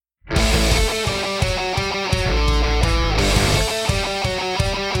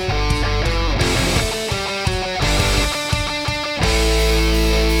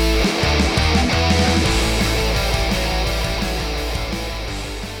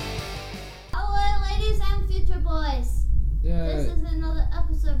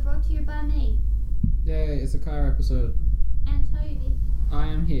brought to you by me. Yay, it's a car episode. And Toby. I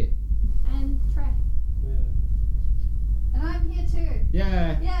am here. And Trey. Yeah. And I'm here too.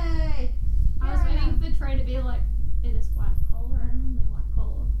 Yeah. Yay! I was waiting for Trey to be like, it is white collar and only white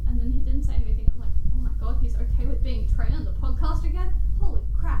collar. And then he didn't say anything. I'm like, oh my god, he's okay with being Trey on the podcast again? Holy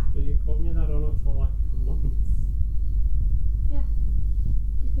crap. But you called me that on it for like months. Yeah.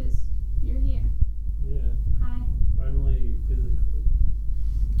 Because you're here. Yeah. Hi. Only physically.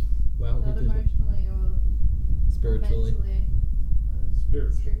 Well, Not we did it. emotionally or Spiritually. mentally.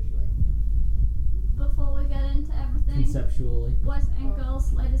 Spiritually. Before we get into everything, Conceptually. boys and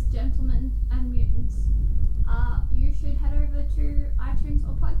girls, ladies, gentlemen, and mutants, you should head over to iTunes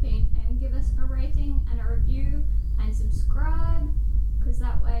or Podbean and give us a rating and a review and subscribe, because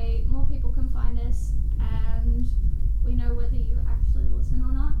that way more people can find us and we know whether you actually listen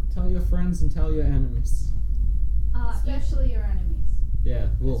or not. Tell your friends and tell your enemies. Especially your enemies. Yeah,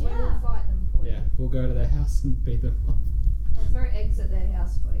 we'll We will fight them for you. we'll go to their house and beat them up. I'll throw eggs at their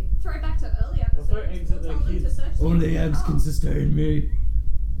house for you. Throw back to earlier I'll throw episodes. eggs at their Tell them to kids. search Only things eggs up. can sustain me.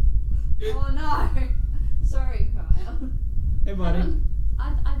 Oh no! Sorry, Kyle. Hey, buddy.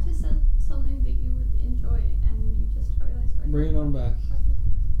 I just said something that you would enjoy and you just totally spoke. Bring it on back.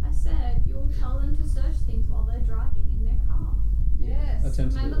 I said you'll tell them to search things while they're driving in their car. Yes.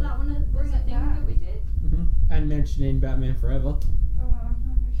 Attempt to Remember do that one thing Bring it back. that we did? And mentioning Batman Forever.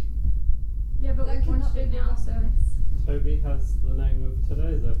 Yeah, but That we cannot watched be it now, so. Toby has the name of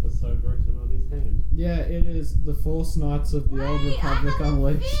today's episode written on his hand. Yeah, it is the Force Knights of the Old Republic I haven't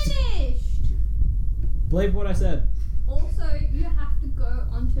Unleashed. finished! Believe what I said. Also, you have to go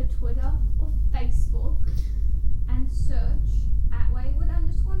onto Twitter or Facebook and search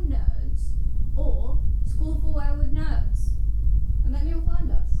 @wayward_nerds or School for Wayward Nerds. And then you'll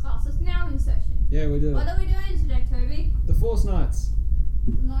find us. Class is now in session. Yeah, we did What it. are we doing today, Toby? The Force Knights.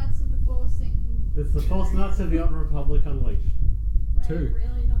 The Knights of the Forcing. It's the Force Knights of the Old Republic Unleashed. We're Two.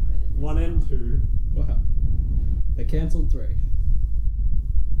 really not good at this. 1 and 2. Wow. They cancelled 3.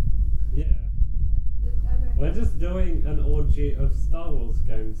 Yeah. We're just doing an orgy of Star Wars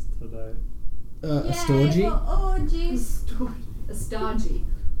games today. A Yay Storgy? for orgies. A Stargy.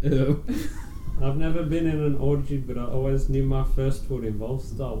 Ew. I've never been in an orgy, but I always knew my first would involve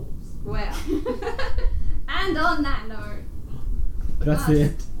Star Wars. Wow. And on that note, That's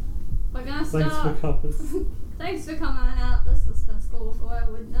it. we're gonna Thanks start. for coming. Thanks for coming out. This is the School for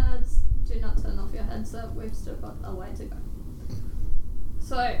Wayward Nerds. Do not turn off your headset. We've still got a way to go.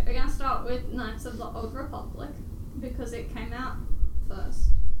 So we're gonna start with Knights of the Old Republic because it came out first,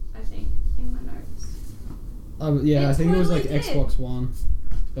 I think, in my notes. Yeah, It I think it was like totally did. Xbox One.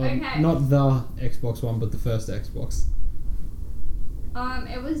 Okay. Not the Xbox One, but the first Xbox.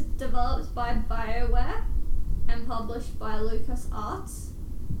 It was developed by BioWare and published by LucasArts.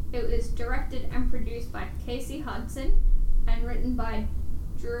 It was directed and produced by Casey Hudson and written by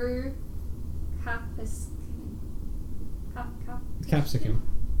Drew Capsicum. Capsicum.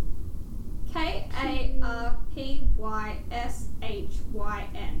 Karpyshyn.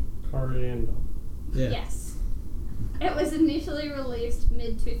 Coriander. Yeah. Yes. It was initially released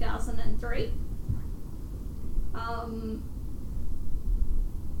mid-2003.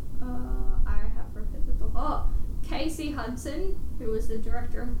 I have repeated the... Oh! Casey Hudson, who was the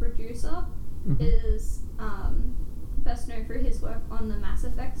director and producer, is best known for his work on the Mass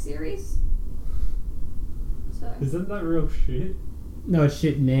Effect series. So... Isn't that real shit? No, it's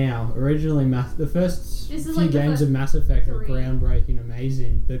shit now. Originally, the first This is few like the games first of Mass Effect were 3. groundbreaking,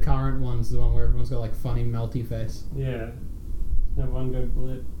 amazing. The current one's the one where everyone's got like funny melty face. Yeah. Everyone go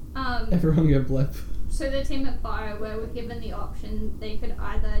blip. Everyone go blip. So the team at BioWare were given the option. They could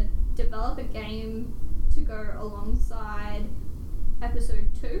either develop a game to go alongside Episode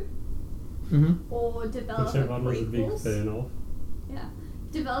 2 or develop Which everyone was a big prequels. fan of. Yeah.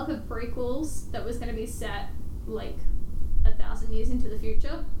 Develop a prequels that was going to be set like 1,000 years into the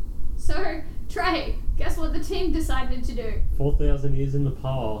future. So, Trey, guess what the team decided to do? 4,000 years in the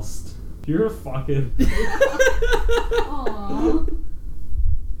past. You're a fucking... Aww.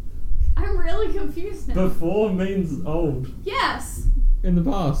 I'm really confused now. Before means old. Yes! In the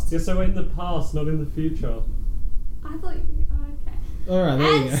past. Yeah, so in the past, not in the future. I thought you... Okay. Alright,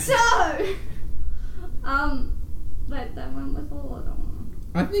 there you And go. so... Like, that went with all of them.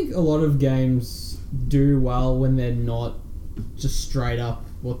 I think a lot of games do well when they're not just straight up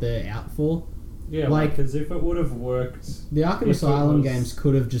what they're out for. Yeah, Like- because if it would have worked... The Arkham If it Asylum was- games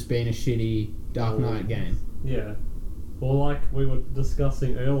could have just been a shitty Dark Knight game. Yeah. Well, like we were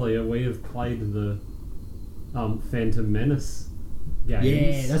discussing earlier, we have played the Phantom Menace games.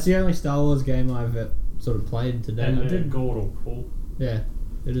 Yeah, that's the only Star Wars game I've sort of played to date. And I they're did. god awful. Yeah.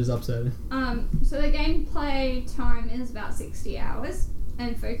 It is upsetting. So the gameplay time is about 60 hours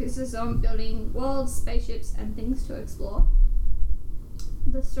and focuses on building worlds, spaceships, and things to explore.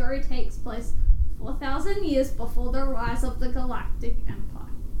 The story takes place 4,000 years before the rise of the Galactic Empire.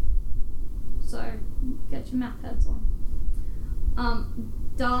 So, get your math heads on.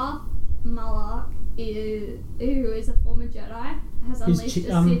 Darth Malak, who is a former Jedi, has unleashed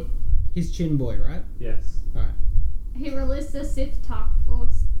a Sith. His chin boy, right? Yes. Alright. He released a Sith task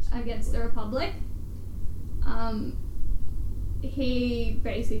force against the Republic. He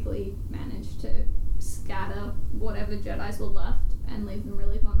basically managed to scatter whatever Jedis were left and leave them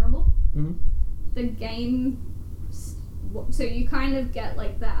really vulnerable. Mm-hmm. The game, so you kind of get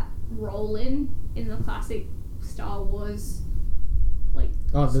like that roll in the classic Star Wars, like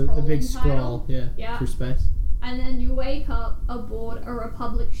the big scrolling scroll, title. yeah, through space. And then you wake up aboard a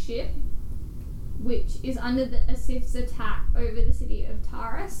Republic ship, which is under a Sith's attack over the city of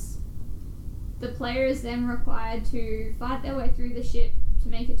Taris. The player is then required to fight their way through the ship to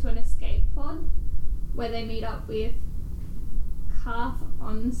make it to an escape pod, where they meet up with Karth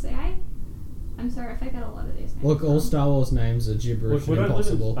Onsei. I'm sorry if I get a lot of these names. Look, all Star Wars names are gibberish We and don't live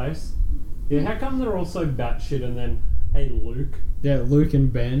in impossible. space. Yeah, how come they're all so batshit and then, hey, Luke? Yeah, Luke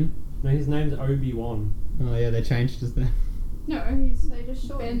and Ben. No, his name's Obi-Wan. Oh yeah, they changed his name. No, They just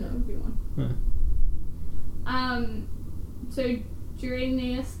shortened Ben it. Obi-Wan. Huh. So during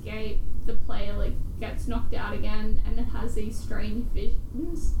the escape, the player gets knocked out again, and it has these strange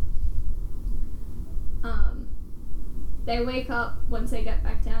visions. They wake up once they get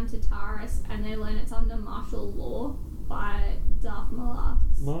back down to Taris, and they learn it's under martial law by Darth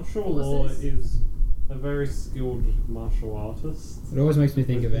Malak's Martial forces. law is a very skilled martial artist. It always makes me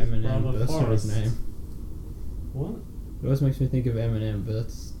think of With his Eminem, brother but that's not his Forrest. name. What? It always makes me think of Eminem, but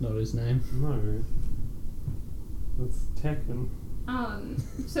that's not his name. No. That's Tekken.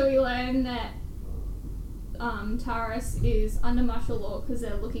 So we learn that Taris is under martial law because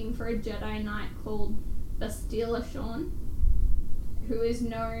they're looking for a Jedi Knight called Bastila Shawn, who is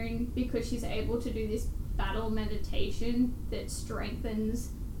known because she's able to do this battle meditation that strengthens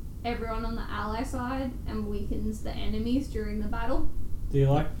everyone on the ally side and weakens the enemies during the battle.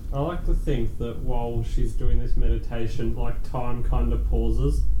 I like to think that while she's doing this meditation, time kind of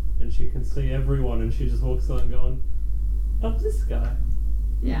pauses and she can see everyone and she just walks on going, help this guy.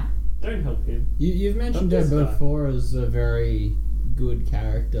 Yeah. Don't help him. You've mentioned her Not this guy. before as a very good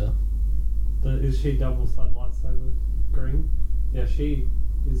character. Is she double-sided lightsaber green? Yeah, she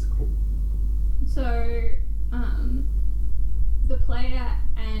is cool. So, the player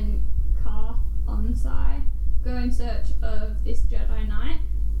and Karth Onsei go in search of this Jedi Knight,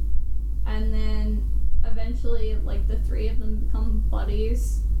 and then eventually, the three of them become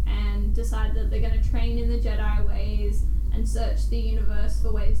buddies and decide that they're going to train in the Jedi ways and search the universe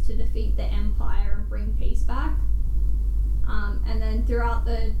for ways to defeat the Empire and bring peace back. And then throughout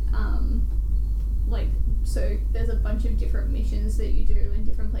the, so there's a bunch of different missions that you do in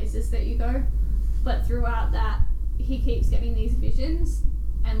different places that you go. But throughout that, he keeps getting these visions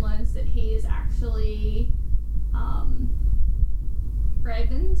and learns that he is actually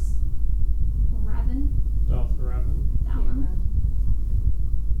Raven. Darth Raven. That one.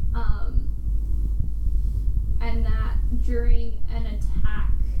 And that during an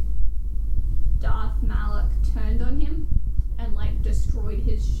attack, Darth Malak turned on him and destroyed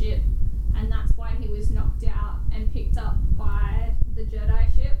his ship, and that's why he was knocked out and picked up by the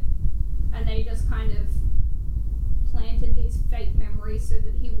Jedi ship, and they just kind of planted these fake memories so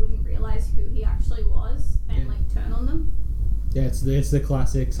that he wouldn't realize who he actually was and turn on them. Yeah, it's the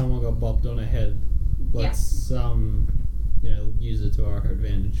classic someone got bopped on a head. Let's use it to our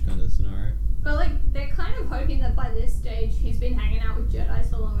advantage kind of scenario. But they're kind of hoping that by this stage he's been hanging out with Jedis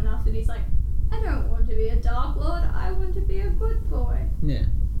for long enough that he's like, I don't want to be a Dark Lord, I want to be a good boy. Yeah.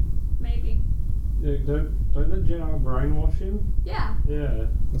 Maybe. Yeah, don't the Jedi brainwash him? Yeah. Yeah.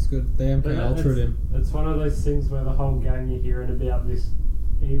 That's good. They But ultra'd him. It's one of those things where the whole gang you're hearing about this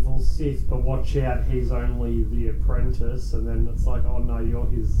evil Sith, but watch out, he's only the apprentice, and then it's like, oh no, you're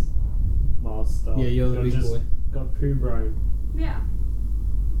his master. Yeah, you're the big just boy. got poo brain. Yeah.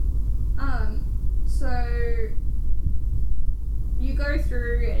 So you go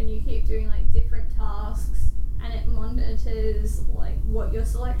through and you keep doing different tasks, and it monitors what your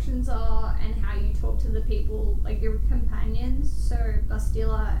selections are and how you talk to the people, your companions, so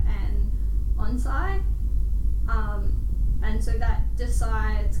Bastila and Onsei. And so that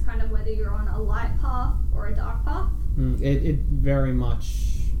decides kind of whether you're on a light path or a dark path. It very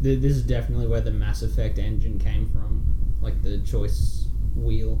much. This is definitely where the Mass Effect engine came from. The choice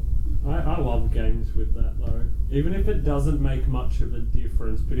wheel. I love games with that though. Even if it doesn't make much of a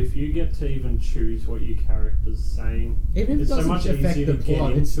difference, but if you get to even choose what your character's saying, Even if it it's so doesn't much affect easier the to get plot,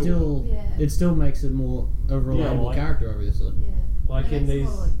 into it's still Yeah. it still makes it more a reliable like- character, obviously. Yeah. Like it in makes it these,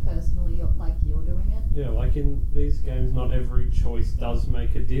 more like personally, like you're doing it. yeah, like in these games, not every choice does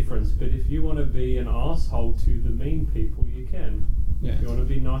make a difference. But if you want to be an asshole to the mean people, you can. Yeah. If you want to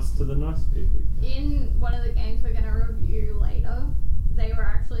be nice to the nice people, you can. In one of the games we're going to review later, they were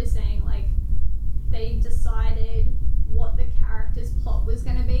actually saying like they decided what the character's plot was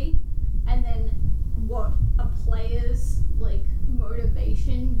going to be, and then what a player's like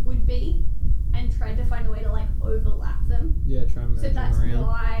motivation would be, and tried to find a way to like overlap them. Yeah, try and So merge that's them around.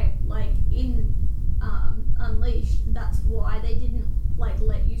 why, like in Unleashed, that's why they didn't like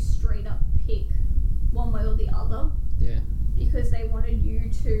let you straight up pick one way or the other, Yeah. because they wanted you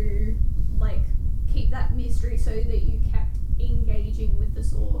to like keep that mystery so that you kept engaging with the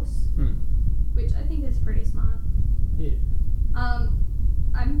source, which I think is pretty smart. Yeah.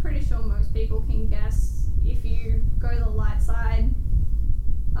 I'm pretty sure most people can guess if you go the light side.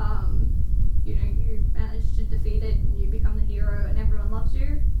 You manage to defeat it and you become the hero and everyone loves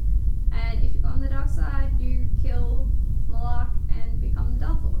you. And if you go on the dark side, you kill Malak and become the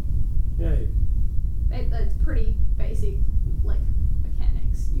Dark Lord. Yay. That's pretty basic, like,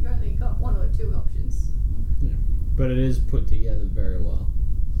 mechanics. You've only got one or two options. But it is put together very well.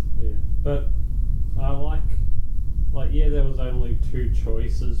 Yeah. But I like, yeah, there was only two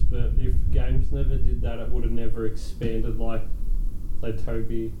choices, but if games never did that, it would have never expanded. Like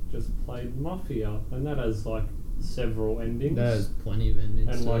Toby just played Mafia, and that has like several endings. That has plenty of endings.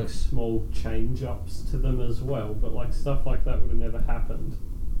 And to like it. small change ups to them as well. But like stuff like that would have never happened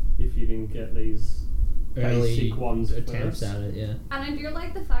if you didn't get these early basic ones attempts first. at it, yeah. And I do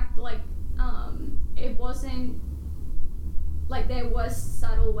like the fact, like, it wasn't, like, there was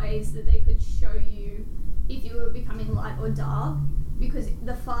subtle ways that they could show you if you were becoming light or dark, because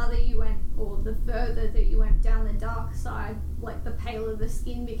the farther you went, or the further that you went down the dark side, like, the paler the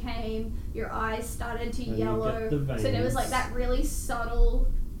skin became, your eyes started to And you yellow, get the so there was, like, veins. that really subtle,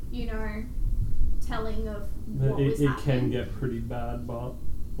 telling of what was It happening. can get pretty bad, but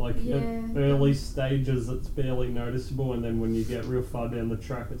like Yeah. at early stages it's barely noticeable, and then when you get real far down the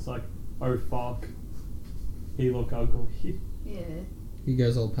track it's like, oh fuck, he look ugly. Yeah. He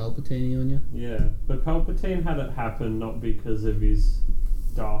goes all Palpatine on you. Yeah, but Palpatine had it happen not because of his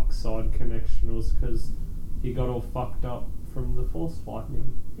dark side connection, it was because he got all fucked up from the Force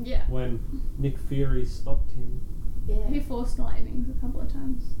lightning Yeah. when Nick Fury stopped him. Yeah. He forced lightnings a couple of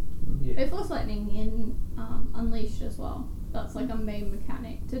times. Yeah. They force lightning in Unleashed as well. That's like a main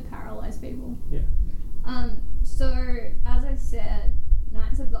mechanic to paralyze people. Yeah. So as I said,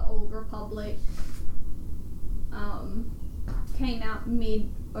 Knights of the Old Republic came out mid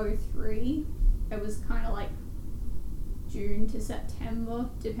 03. It was kind of like June to September,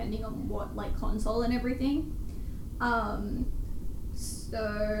 depending on what like console and everything.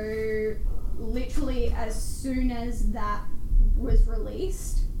 So literally as soon as that was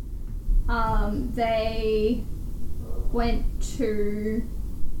released, they went to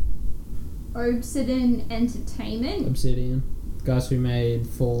Obsidian Entertainment, Obsidian. Guys who made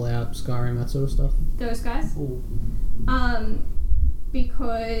Fallout, Skyrim, that sort of stuff. those guys, Ooh.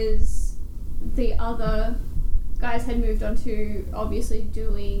 because the other guys had moved on to obviously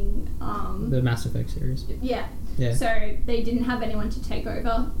doing The Mass Effect series. yeah. Yeah. So they didn't have anyone to take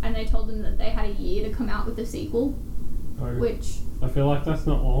over, and they told them that they had a year to come out with a sequel, Oh, which I feel like that's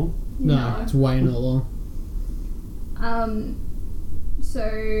not long. No, it's way not long. So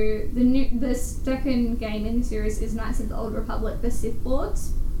the second game in the series is Knights of the Old Republic: The Sith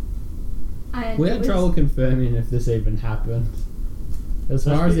Lords. And We it had was- trouble confirming if this even happened. As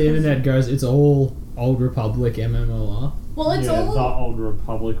That's far as the because- internet goes, it's all Old Republic MMOR. Well, it's yeah, all. the Old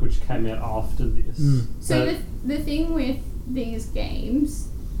Republic, which came out after this. So But- the thing with these games,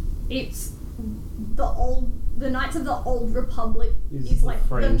 it's the Knights of the Old Republic Is is the like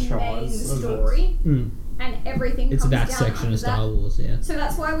the main franchise of it. story, Mm. and everything It's comes that down section under of Star that. Wars, yeah. So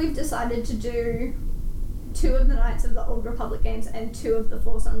that's why we've decided to do 2 of the Knights of the Old Republic games and 2 of the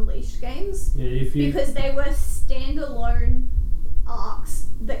Force Unleashed games, Yeah, if you because they were standalone arcs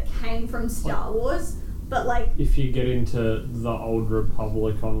that came from Star Wars, but like if you get into the Old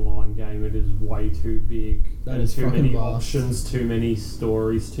Republic online game, it is way too big. That and is too fucking many vast. options, too many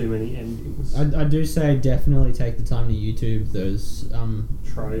stories, too many endings. I do say definitely take the time to YouTube those.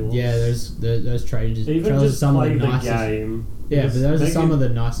 Trailers. Yeah, those trailers. Even trailers are just some of play the the nicest. game. Yeah, but those are some of the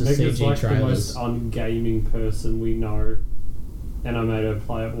nicest Megan's CG like the trailers. most ungaming person we know, and I made her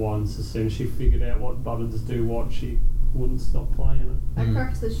play it once. As soon as she figured out what buttons do what, she wouldn't stop playing it. I Mm.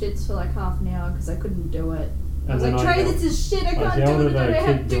 cracked the shits for like half an hour because I couldn't do it. I was And like, then Trey, yelled- this is shit. I I can't do yelled it. I at don't know her,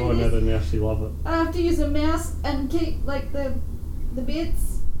 how to keep do doing it, this. and now she love it. I have to use a mouse and keep like the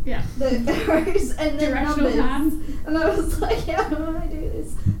bits, Yeah. the arrows, and then Directional numbers. pads. And I was like, how do I do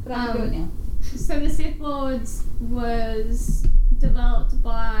this? But I can do it now. So the Sith Lords was developed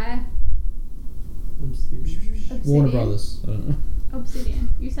by Warner Obsidian. Brothers. I don't know. Obsidian.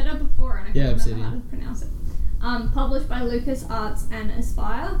 You said it before and I Yeah, couldn't remember Obsidian. how to pronounce it. Published by LucasArts and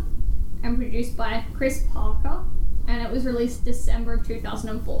Aspire, and produced by Chris Parker, and it was released December of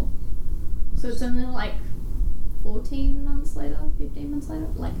 2004. So it's only like 14 months later, 15 months later.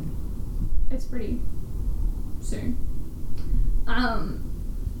 Like, it's pretty soon.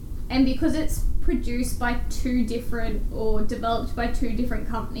 And because it's produced by developed by two different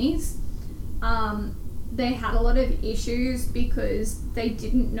companies, they had a lot of issues because they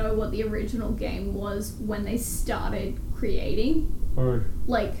didn't know what the original game was when they started creating. Or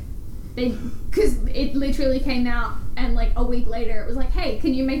Like, because it literally came out and like a week later it was like, hey,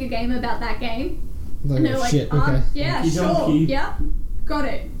 can you make a game about that game? Like, And they're oh, like, shit, okay. yeah, Okie sure, dokie. yep, got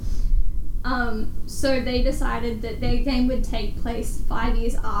it. So they decided that their game would take place 5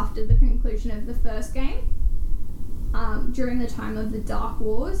 years after the conclusion of the first game, during the time of the Dark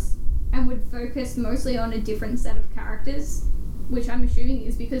Wars, and would focus mostly on a different set of characters, which I'm assuming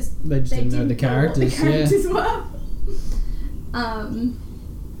is because They just didn't know the what characters, the characters were.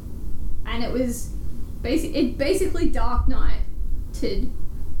 And it was basically Dark Knighted,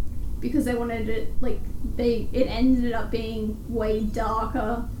 because they wanted it it ended up being way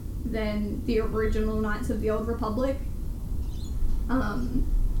darker than the original Knights of the Old Republic.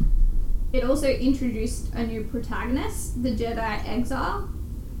 It also introduced a new protagonist, the Jedi Exile,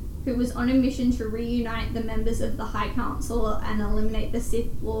 who was on a mission to reunite the members of the High Council and eliminate the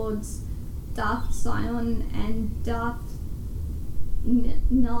Sith Lords Darth Sion and Darth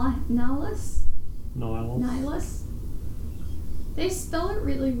Nihilus. Nihilus. They spell it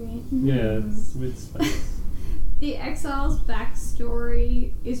really weird. yeah, it's with space. The Exile's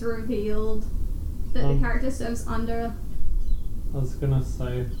backstory is revealed that the character serves under. I was gonna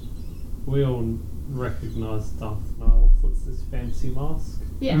say, we all recognise Darth Nihilus. It's this fancy mask.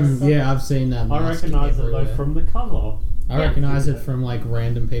 Yes. Yeah, I've seen that. I mask recognise it everywhere. though from the cover. I Yeah. recognise it from like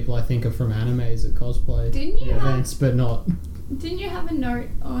random people I think are from animes that cosplay Didn't you Yeah. have? events, but not. Didn't you have a note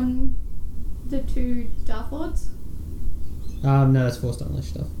on the two Darth Lords? No, that's Force Unleashed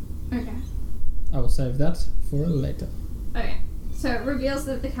stuff. Okay. I will save that for later. Okay. So it reveals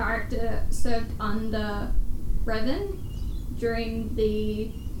that the character served under Revan during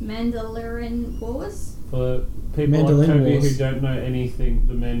the Mandalorian Wars. For people Mandalorian like Toby Wars. who don't know anything,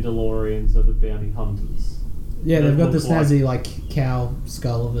 the Mandalorians are the bounty hunters. Yeah, They they've got the look like- snazzy like cow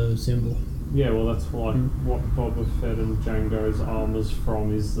skull of a symbol. Yeah, well, that's like what Boba Fett and Django's armor's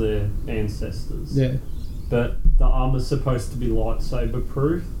from, is their ancestors. Yeah. But the armor's supposed to be lightsaber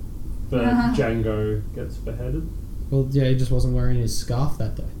proof, but Uh-huh. Django gets beheaded. Well, yeah, he just wasn't wearing his scarf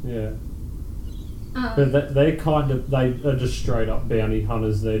that day. Yeah. But they are just straight up bounty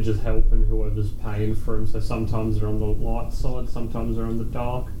hunters. They're just helping whoever's paying for them. So sometimes they're on the light side, sometimes they're on the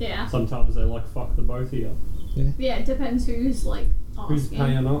dark. Yeah. Sometimes they like fuck the both of you. Yeah, it depends who's like asking. Who's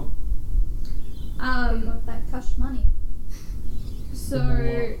paying up? They got that cash money. So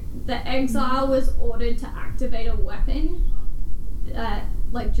the Exile was ordered to activate a weapon,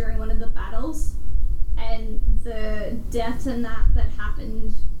 like during one of the battles, and the detonate that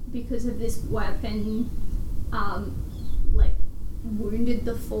happened because of this weapon, like wounded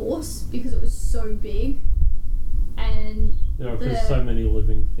the Force because it was so big, and Yeah, because so many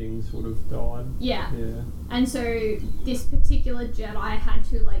living things would have died. yeah, Yeah. and so this particular Jedi had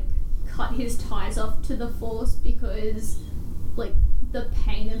to like cut his ties off to the Force because like the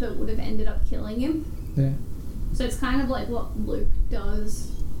pain of it would have ended up killing him. Yeah. So it's kind of like what Luke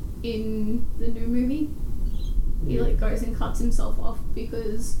does in the new movie. He like goes and cuts himself off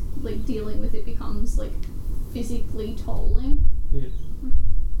because like dealing with it becomes like physically tolling. Yeah.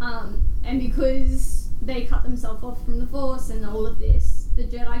 And because they cut themselves off from the Force and all of this, the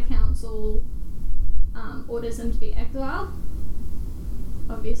Jedi Council orders them to be exiled.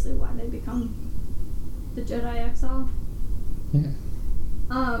 Obviously, why they become the Jedi Exile. Yeah.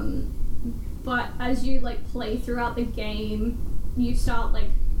 But as you like play throughout the game, you start like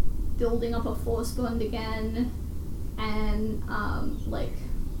building up a Force bond again, and like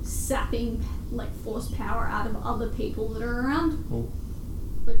sapping like Force power out of other people that are around. Cool.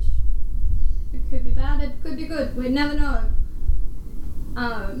 Which it could be bad, it could be good. We never know.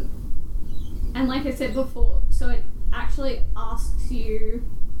 And like I said before, so it actually asks you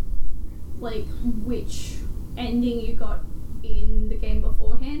like which ending you got in the game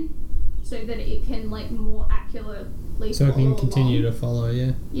beforehand, so that it can like more accurately. So it can follow continue along. to follow,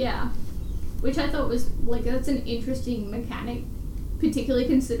 yeah. Yeah, which I thought was like that's an interesting mechanic, particularly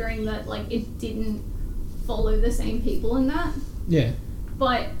considering that like it didn't follow the same people in that. Yeah.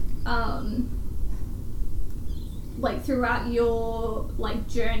 But like throughout your like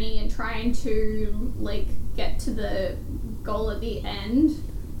journey and trying to like get to the goal at the end,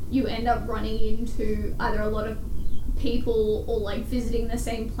 you end up running into either a lot of people or like visiting the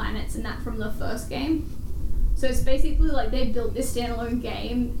same planets and that from the first game. So it's basically like they built this standalone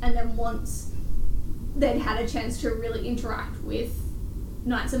game, and then once they'd had a chance to really interact with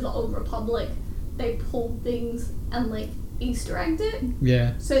Knights of the Old Republic, they pulled things and like Easter egged it.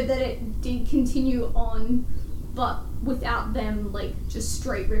 Yeah. So that it did continue on, but without them like just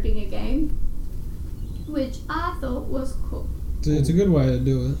straight ripping a game, which I thought was cool. It's a good way to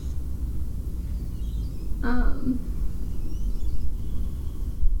do it.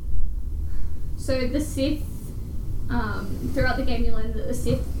 So the Sith, throughout the game you learn that the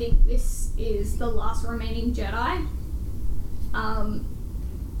Sith think this is the last remaining Jedi,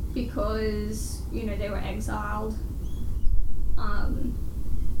 because, you know, they were exiled,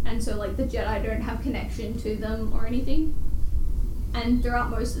 and so like the Jedi don't have connection to them or anything. And throughout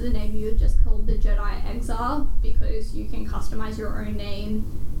most of the name you're just called the Jedi Exile, because you can customize your own name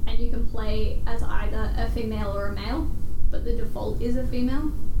and you can play as either a female or a male, but the default is a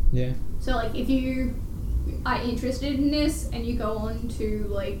female. Yeah. So like if you are interested in this and you go on to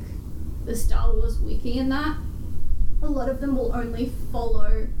like the Star Wars wiki and that, a lot of them will only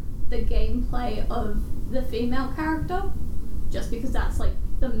follow the gameplay of the female character, just because that's like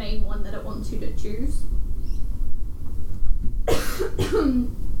the main one that it wants you to choose.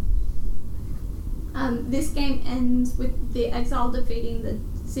 This game ends with the Exile defeating the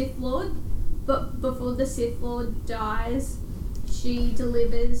Sith Lord, but before the Sith Lord dies, she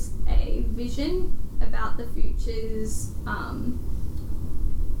delivers a vision about the future's,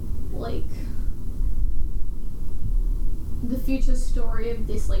 like, the future story of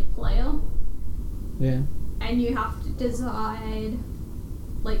this, like, player. Yeah. And you have to decide,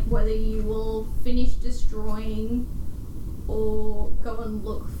 like, whether you will finish destroying or go and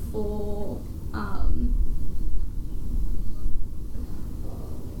look for,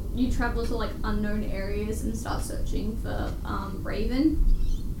 you travel to, like, unknown areas and start searching for, Raven,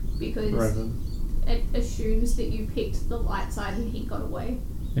 because it assumes that you picked the light side and he got away.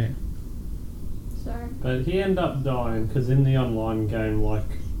 Yeah. So. But he ended up dying, because in the online game, like,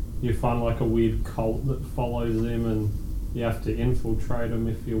 you find, like, a weird cult that follows him, and you have to infiltrate him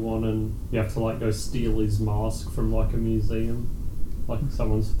if you want, and you have to, like, go steal his mask from, like, a museum. Like,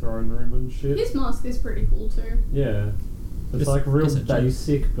 someone's throne room and shit. His mask is pretty cool, too. Yeah. It's like real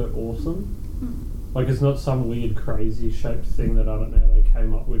basic but awesome. Like, it's not some weird crazy shaped thing that I don't know how they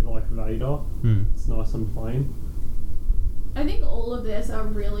came up with, like Vader. It's nice and plain. I think all of this are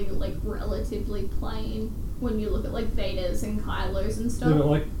really, like, relatively plain when you look at, like, Vader's and Kylo's and stuff. Yeah, but,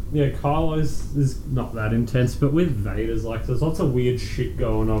 like, Kylo's is not that intense, but with Vader's, like, there's lots of weird shit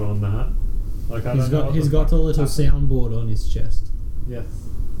going on that. Like, He's got the little soundboard on his chest. Yes.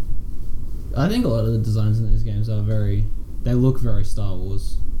 I think a lot of the designs in these games are they look very Star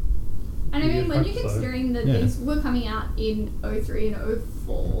Wars. And I mean, when you're so. considering that Yeah. these were coming out in 03 and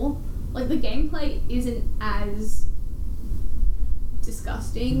 04, like, the gameplay isn't as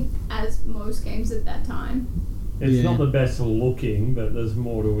disgusting as most games at that time. It's not the best looking, but there's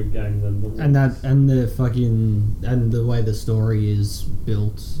more to a game than the looks. And the way the story is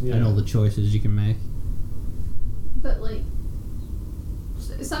built and all the choices you can make. But, like,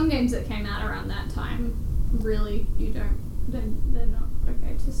 some games that came out around that time, really, they're not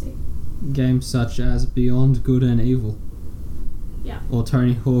okay to see. Games such as Beyond Good and Evil. Yeah. Or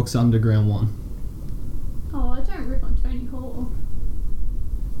Tony Hawk's Underground 1. Oh, I don't rip on Tony Hawk.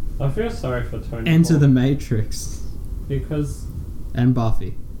 I feel sorry for Tony Enter Hawk, the Matrix. because And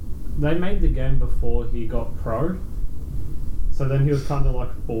Buffy. they made the game before he got pro, so then he was kind of like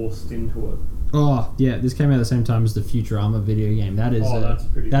forced into it. Oh, yeah, this came out at the same time as the Futurama video game. That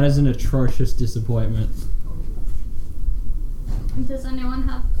is an atrocious disappointment. Does anyone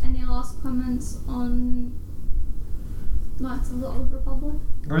have any last comments on Knights of the Old Republic?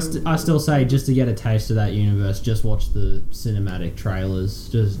 I still say, just to get a taste of that universe, just watch the cinematic trailers.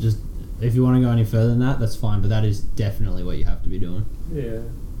 Just if you want to go any further than that, that's fine, but that is definitely what you have to be doing. Yeah.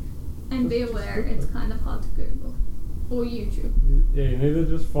 And be aware, it's kind of hard to Google. Or YouTube. Yeah, you need to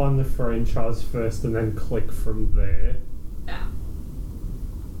just find the franchise first and then click from there. Yeah.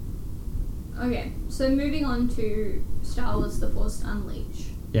 Okay, so moving on to Star Wars The Force Unleashed.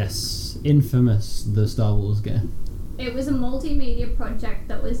 Yes, infamous, the Star Wars game. It was a multimedia project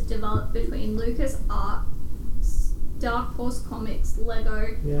that was developed between LucasArts, Dark Horse Comics,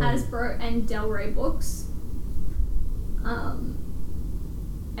 Lego, Yeah. Hasbro, and Del Rey Books.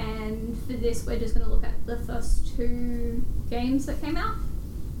 And for this, we're just going to look at the first 2 games that came out.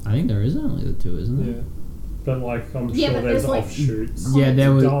 I think there is only the 2, isn't there? Yeah. But like, I'm Yeah, sure but there's there's, like, offshoots. Yeah,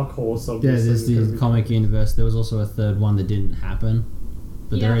 there was. Dark Horse, Yeah, obviously. there's the because- comic universe. There was also a third one that didn't happen,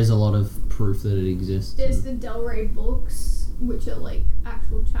 but there Yeah. is a lot of proof that it exists. There's the Del Rey Books, which are like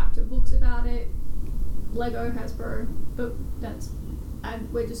actual chapter books about it. Lego, Hasbro, but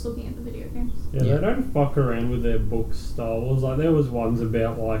and we're just looking at the video games. Yeah, Yeah. they don't fuck around with their books, Star Wars. Like, there was ones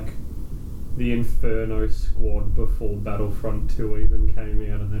about, like, the Inferno Squad before Battlefront 2 even came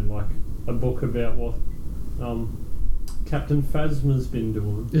out, and then, like, a book about what Captain Phasma's been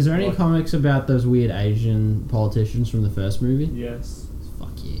doing. Is there any Like, comics about those weird Asian politicians from the first movie? Yes.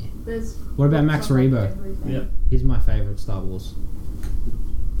 Fuck yeah. There's What about Max books on Rebo? everything. Yeah. He's my favourite Star Wars.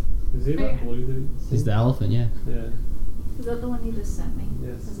 Is he that Okay. blue dude? He's the elephant, yeah. Yeah. Is that the one you just sent me?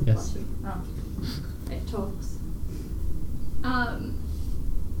 Yes. As a Yes. plushie? Oh. It talks.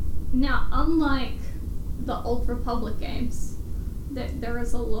 Now, unlike the Old Republic games, there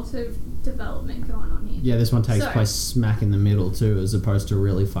is a lot of development going on here. Yeah, this one takes So- place smack in the middle too, as opposed to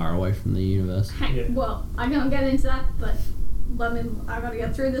really far away from the universe. Yeah. Well, I don't get into that, but I gotta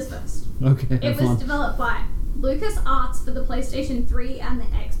get through this first. Okay, It have was fun. developed by LucasArts for the PlayStation 3 and the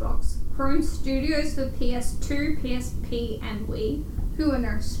Xbox, Chrome Studios for PS2, PSP, and Wii, who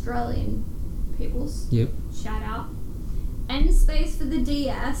are Australian peoples. Yep. Shout out. N-Space for the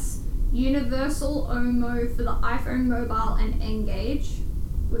DS, Universal Omo for the iPhone mobile and N-Gage,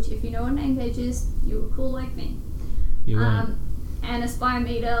 which if you know what an N-Gage is, you were cool like me. You won't. And Aspire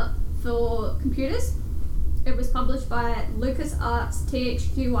Meter for computers. It was published by LucasArts,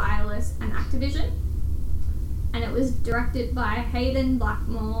 THQ Wireless, and Activision. And it was directed by Hayden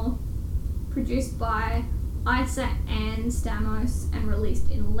Blackmore, produced by Isa and Stamos, and released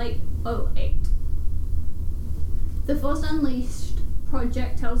in late 2008. The Force Unleashed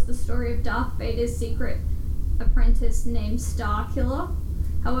project tells the story of Darth Vader's secret apprentice named Starkiller.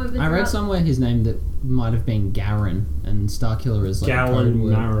 However, I read throughout- somewhere his name that might have been Garen, and Starkiller is like a code Galen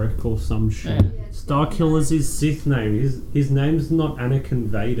word. Marek or some shit. Yeah. Starkiller's his Sith name. His name's not Anakin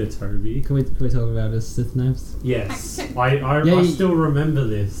Vader, Toby. Can we talk about his Sith names? Yes. Okay. I Yeah, still remember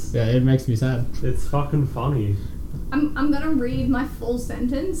this. Yeah, it makes me sad. It's fucking funny. I'm gonna read my full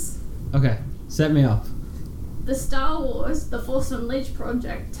sentence. Okay, set me up. The Star Wars, The Force Unleashed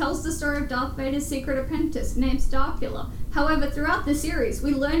project, tells the story of Darth Vader's secret apprentice named Starkiller. However, throughout the series,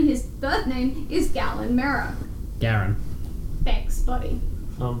 we learn his birth name is Galen Merrick. Garen. Thanks, buddy.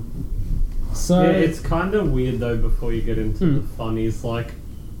 So Yeah, it's kind of weird though. Before you get into Hmm. the funnies, like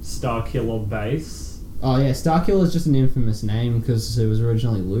Starkiller Base. oh yeah, Starkiller is just an infamous name because it was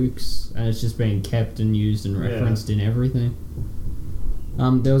originally Luke's, and it's just been kept and used and Yeah. referenced in everything.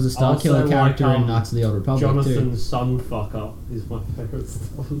 There was a Also, Starkiller character like, in Knights of the Old Republic Jonathan too. Sunfucker is my favorite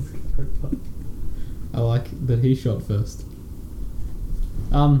Star Wars character. I like that he shot first.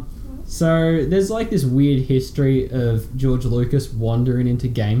 So there's like this weird history of George Lucas wandering into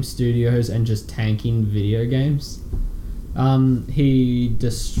game studios and just tanking video games. He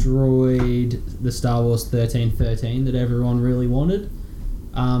destroyed the Star Wars 1313 that everyone really wanted.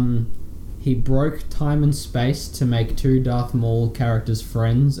 He broke time and space to make 2 Darth Maul characters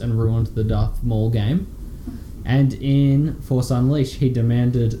friends and ruined the Darth Maul game. And in Force Unleashed, he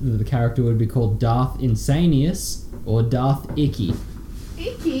demanded that the character would be called Darth Insanius or Darth Icky.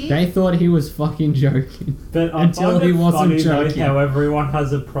 Icky. They thought he was fucking joking. But I Until find he it wasn't funny though joking. how everyone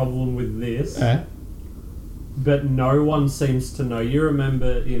has a problem with this, but no one seems to know. You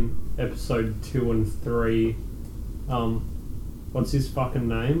remember in episode 2 and 3, what's his fucking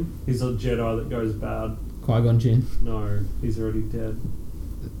name? He's a Jedi that goes bad. Qui-Gon Jinn. No, he's already dead.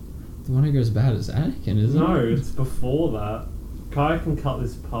 The one who goes bad is Anakin, isn't No, it? it's before that. Kai can cut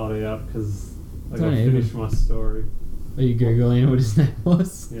this part out because I Don't gotta even. finish my story. Are you Googling what his name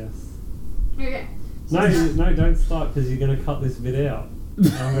was? Yes. Okay. No, don't start because you're gonna cut this bit out. And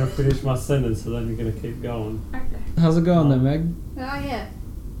I'm gonna finish my sentence, so then you're gonna keep going. Okay. How's it going there, Meg? Oh yeah.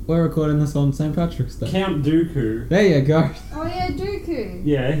 We're recording this on St. Patrick's Day. Count Dooku. There you go. Oh yeah, Dooku.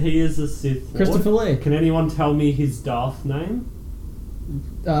 Yeah, he is a Sith Lord. Christopher Lee. Can anyone tell me his Darth name?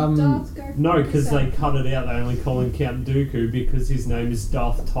 Darth, go No, fuck because they yourself. cut it out. They only call him Count Dooku because his name is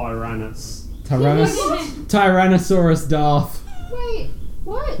Darth Tyrannus. Tyrannosaurus Darth. Wait,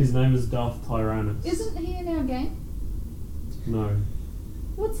 what? His name is Darth Tyrannus. Isn't he in our game? No.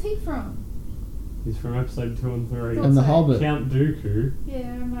 What's he from? He's from episode 2 and 3. And the Hobbit. Count Dooku. Yeah,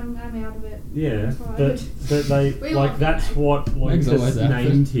 I'm out of it. Yeah, That's right. but they We like love that's him. what Meg's always Lucas out of it.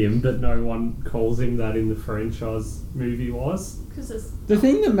 named him, but no one calls him that in the franchise movie wise. Because it's The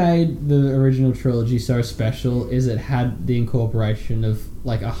thing that made the original trilogy so special is it had the incorporation of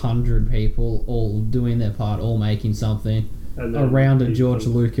like 100 people all doing their part, all making something And then around a he George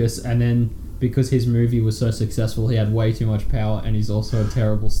put- Lucas, and then because his movie was so successful, he had way too much power, and he's also a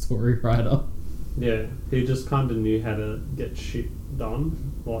terrible story writer. Yeah, he just kind of knew how to get shit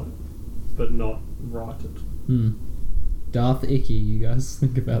done, like, but not write it. Darth Icky, you guys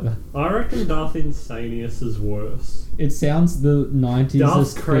think about that? I reckon Darth Insanius is worse. It sounds the 90s.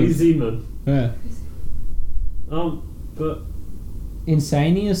 Darth Crazy Man. Yeah. But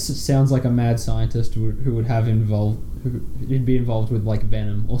Insanius sounds like a mad scientist who would have he'd be involved with like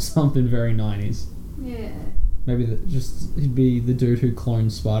Venom or something very 90s. Yeah. Maybe he'd be the dude who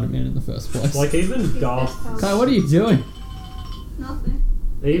cloned Spider-Man in the first place. like even Darth, Kai, what are you doing? nothing.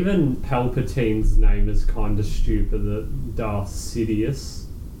 even Palpatine's name is kind of stupid. That Darth Sidious,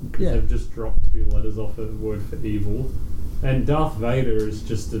 because Yeah. they've just dropped 2 letters off a word for evil, and Darth Vader is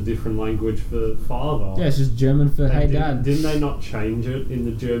just a different language for father. Yeah, it's just German for And hey didn't- dad. Didn't they not change it in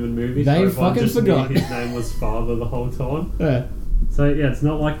the German movie? They so everyone fucking just knew forgot. his name was father the whole time. Yeah. So yeah, it's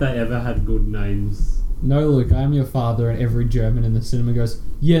not like they ever had good names. No, Luke, I'm your father, and every German in the cinema goes,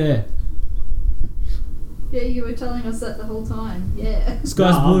 yeah, Yeah, you were telling us that the whole time. Yeah.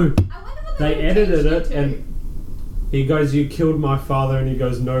 sky's Nah. blue. I wonder what They would edited change it, to. and he goes, "You killed my father," and he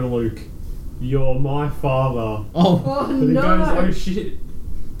goes, "No, Luke, you're my father." Oh, Oh And he no! goes, "Oh shit,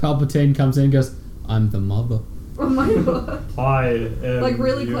 Palpatine comes in and goes, I'm the mother. Oh my god! I am Like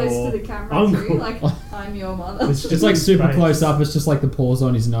really your close to the camera uncle." too. Like I'm your mother. It's It's like super Face. close up, it's just like the pores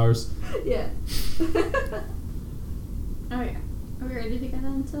on his nose. yeah. Oh yeah. Are we ready to get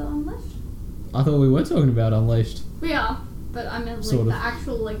into Unleashed? I thought we were talking about Unleashed. We are, but I meant like Sort of. the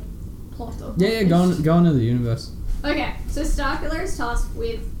actual like plot of Yeah, go on into the universe. Okay, so Starkiller is tasked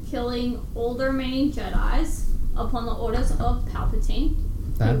with killing all the remaining Jedis upon the orders of Palpatine.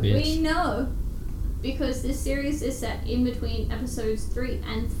 That who bitch. We know because this series is set in between episodes 3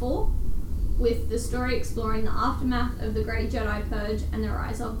 and 4, with the story exploring the aftermath of the Great Jedi Purge and the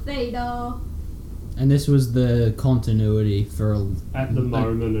rise of Vader. And this was the continuity for... At the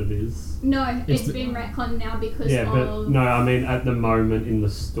moment, it is. No, It's it's the- been retconned now because Yeah, but of... no, I mean at the moment in the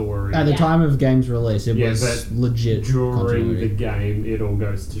story. At the Yeah. time of game's release, it Yeah, was but legit During continuity. the game, it all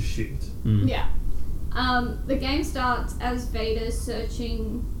goes to shit. Mm. Yeah. The game starts as Vader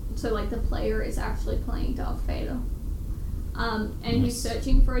searching, so like the player is actually playing Darth Vader. And he's Nice.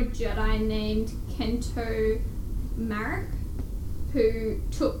 searching for a Jedi named Kento Marek, who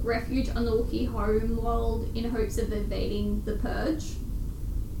took refuge on the Wookiee homeworld in hopes of evading the Purge.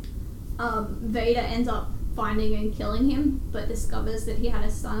 Vader ends up finding and killing him, but discovers that he had a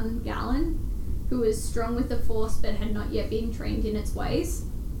son, Galen, who was strong with the Force but had not yet been trained in its ways.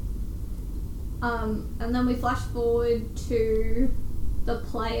 And then we flash forward to the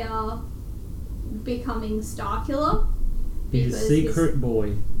player becoming Starkiller. He's a because secret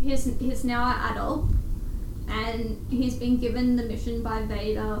boy. He's now an adult, and he's been given the mission by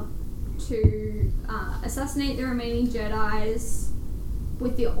Vader to assassinate the remaining Jedis,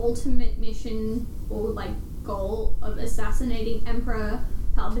 with the ultimate mission or like goal of assassinating Emperor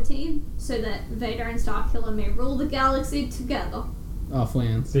Palpatine, so that Vader and Starkiller may rule the galaxy together. Oh,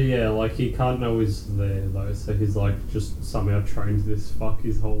 flans. So yeah, like he can't know he's there though, so he's like just somehow trained this fuck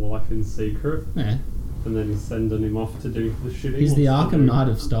his whole life in secret, Yeah. and then he's sending him off to do the shit. he He's the wants to Arkham do. Knight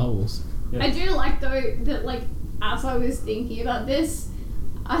of Star Wars. Yeah. I do like though that like as I was thinking about this,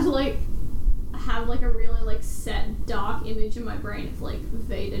 I like have like a really like set dark image in my brain of like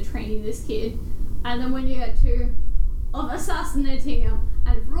Vader training this kid, and then when you get to of assassinating him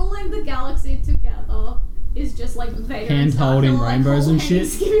and ruling the galaxy together is just like Vader Hand and holding Starkiller, like, rainbows and holding shit.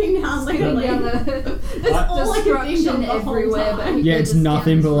 Skipping down like, Skipping like down the that's all I can think of destruction the whole everywhere, but time. Yeah, They're it's just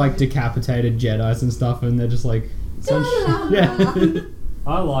nothing but scans like from it. decapitated Jedis and stuff, and they're just like... some sh- yeah.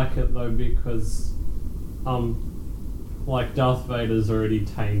 I like it though because, like Darth Vader's already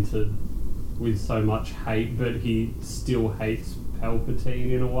tainted with so much hate, but he still hates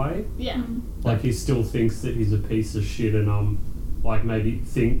Palpatine in a way. Yeah. Like he still thinks that he's a piece of shit, and like maybe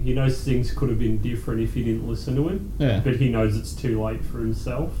think he knows things could have been different if he didn't listen to him, Yeah. but he knows it's too late for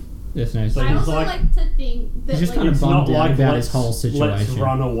himself. Yes, no, So I he's also like- like to think that He's just like kinda It's bummed not out like about let's, his whole let's situation.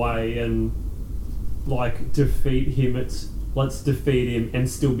 run away and like defeat him. It's let's defeat him and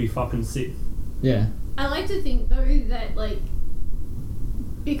still be fucking Sith. Yeah. I like to think though that like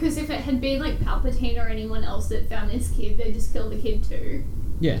because if it had been like Palpatine or anyone else that found this kid, they'd just kill the kid too.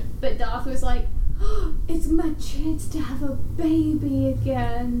 Yeah. But Darth was like, it's my chance to have a baby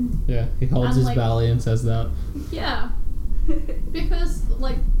again. Yeah, he holds I'm his like- belly and says that. Yeah. Because,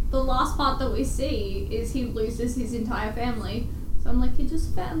 like, the last part that we see is he loses his entire family. So I'm like, he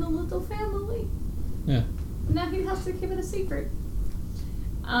just found a little family. Yeah. Now he has to keep it a secret.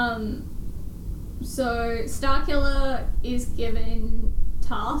 So Starkiller is given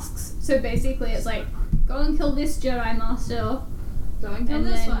tasks. So basically it's like, go and kill this Jedi Master, Don't kill and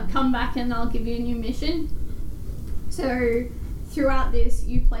this then one. come back and I'll give you a new mission. So throughout this,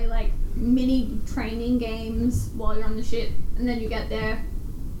 you play like mini training games while you're on the ship, and then you get there,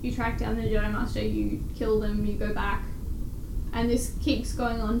 you track down the Jedi Master, you kill them, you go back, and this keeps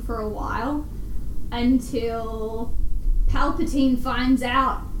going on for a while until Palpatine finds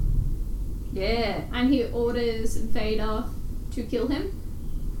out. Yeah, and he orders Vader to kill him.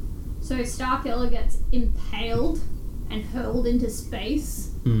 So Starkiller gets impaled and hurled into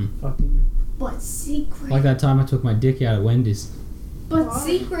space, Fucking. but secret. Like that time I took my dick out at Wendy's. But Why?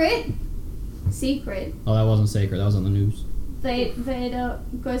 secret. Oh, that wasn't secret. That was on the news. Vader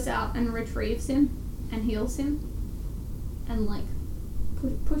goes out and retrieves him and heals him, and like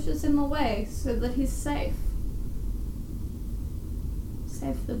pushes him away so that he's safe.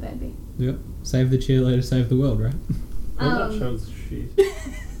 Save the baby. Yep. Save the cheerleader, save the world, right? Well, that shows shit.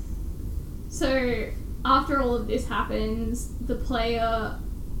 So after all of this happens, the player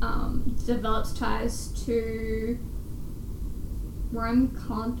develops ties to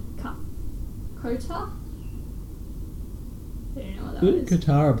Kota. I don't know what that Good is.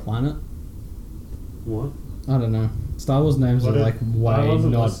 Katara planet. What? I don't know. Star Wars names What are did- like I way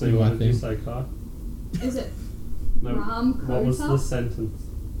wasn't not listening. my What did you thing. say, Kai? Is it No. Ram What was Kota? the sentence?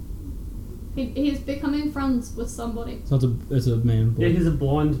 He's becoming friends with somebody. So it's a man. Yeah, Boy. he's a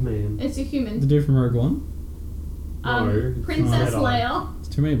blind man. It's a The human. dude from Rogue One. No, Princess Jedi. Leia There's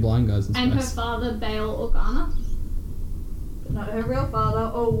too many blind guys in and her space. father Bail Organa. Not her real father.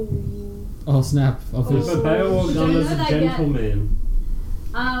 Oh. Oh snap! Off Yeah, his- but Bail Don't Organa's know a that yet. gentleman.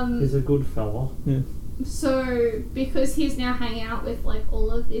 He's a good fella. So because he's now hanging out with like all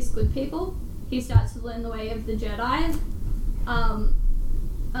of these good people, he starts to learn the way of the Jedi.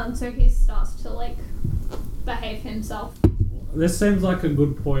 So he starts to like behave himself. This seems like a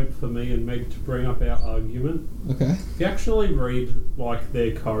good point for me and Meg to bring up our argument. Okay. If you actually read like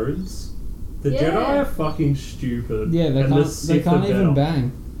their codes, the Yeah. Jedi are fucking stupid. Yeah, they and the can't. They Sith can't are even better.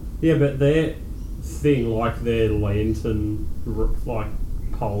 bang. Yeah, but their thing, like their lantern, like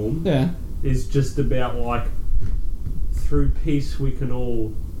poem, Yeah. is just about like through peace we can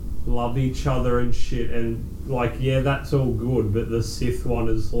all love each other and shit, and like yeah, that's all good. But the Sith one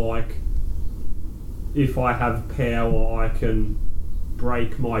is like, if I have power, I can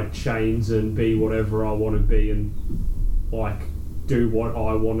break my chains and be whatever I want to be, and like do what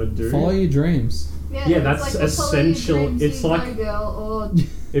I want to do. Follow your dreams. Yeah, it's that's like, well, follow your essential. dreams, It's you like- go, girl, or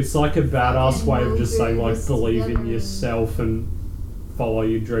It's like a badass Fucking way of we'll just do saying like this believe together in and- yourself and follow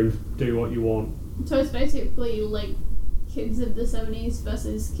your dreams, do what you want. So it's basically like kids of the 70s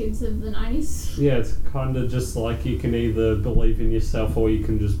versus kids of the 90s. Yeah, it's kind of just like you can either believe in yourself or you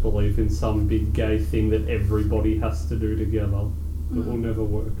can just believe in some big gay thing that everybody has to do together. It will never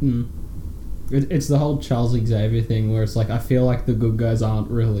work. It's the whole Charles Xavier thing where it's like I feel like the good guys aren't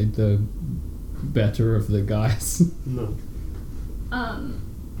really the better of the guys. No.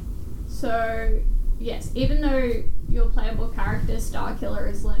 So yes, even though your playable character Starkiller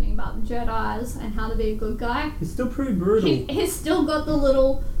is learning about the Jedi's and how to be a good guy, It's still pretty brutal. he's still got the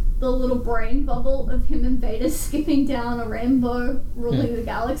little brain bubble of him and Vader skipping down a rainbow, ruling the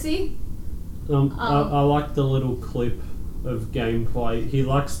galaxy. I like the little clip of gameplay. He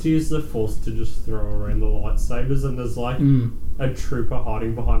likes to use the Force to just throw around the lightsabers, and there's like a trooper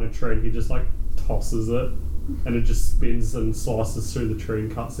hiding behind a tree, and he just like tosses it, and it just spins and slices through the tree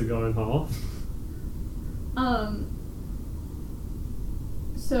and cuts the guy in half.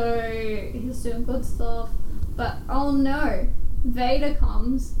 So he's doing good stuff, but oh no, Vader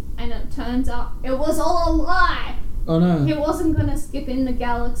comes and it turns out it was all a lie. Oh no. He wasn't gonna skip in the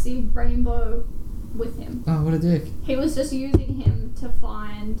galaxy rainbow with him. Oh, what a dick. He was just using him to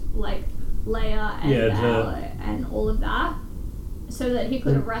find like Leia and Yeah, Val and all of that, so that he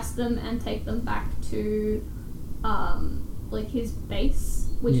could arrest them and take them back to like his base,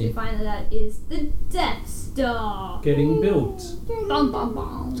 which we find that is the Death Star. Getting built. Bum bum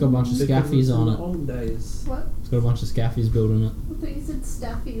bum. It's got a bunch of scaffies on it. Old days. what? It's got a bunch of scaffies built on it. I thought you said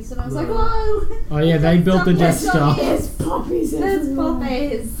staffies, and I was No. like, whoa! Oh yeah, they built the Death Star. There's puppies There's everywhere.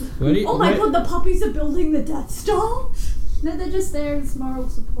 puppies. Where do you, Oh my where- god, the puppies are building the Death Star? No, they're just there as moral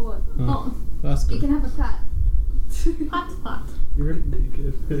support. Oh, That's You good. can have a cat. pat pat. You really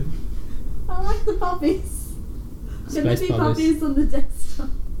do good. I like the puppies. Can there Space be puppies. puppies on the Death Star?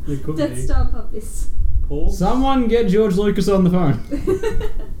 It could Death be. Star puppies. Paul? Someone get George Lucas on the phone.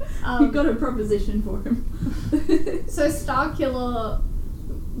 You've got a proposition for him. So Starkiller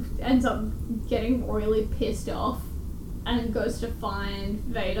ends up getting royally pissed off and goes to find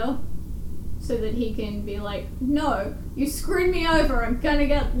Vader so that he can be like, no, you screwed me over, I'm gonna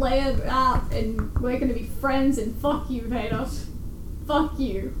get Leia out and we're gonna be friends and fuck you, Vader. Fuck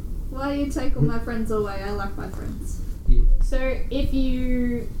you. Why you take all my friends away? I like my friends. So if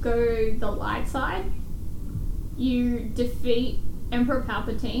you go the light side, you defeat Emperor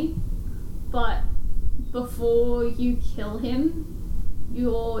Palpatine, but before you kill him,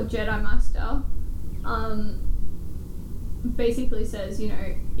 your Jedi Master basically says, you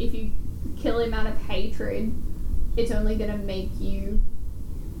know, if you kill him out of hatred, it's only gonna make you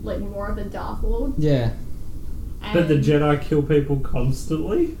like more of a Dark Lord. Yeah. But the And- Jedi kill people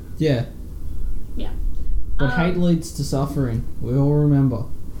constantly? Yeah. Yeah. But hate leads to suffering. We all remember.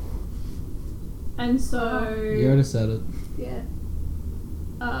 And so Yoda said it. Yeah.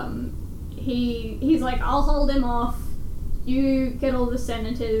 he's like, I'll hold him off. You get all the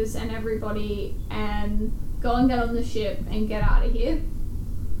senators and everybody and go and get on the ship and get out of here.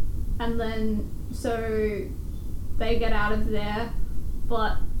 And then so they get out of there,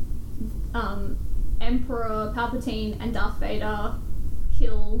 but Emperor Palpatine and Darth Vader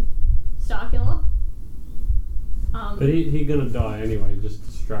kill Starkiller. But he gonna die anyway, just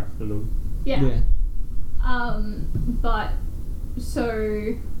distracting him. Yeah. But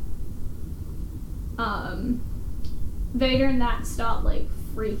so Vader and that start like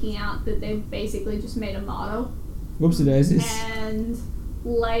freaking out that they've basically just made a martyr, Whoopsie daisies. and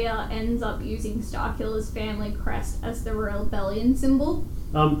Leia ends up using Starkiller's family crest as the rebellion symbol.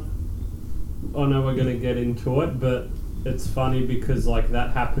 I know we're gonna get into it, but it's funny because like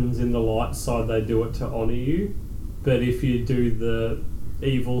that happens in the light side, they do it to honour you. But if you do the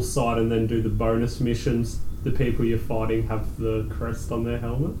evil side and then do the bonus missions, the people you're fighting have the crest on their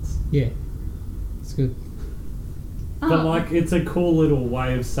helmets. Yeah. It's good. But like, it's a cool little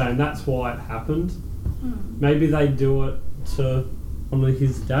way of saying that's why it happened. Hmm. Maybe they do it to honour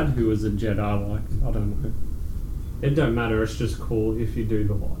his dad who was a Jedi, like, I don't know. It don't matter, it's just cool if you do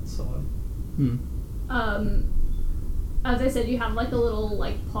the light side. As I said, you have like a little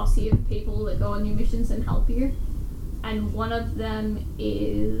like posse of people that go on your missions and help you, and one of them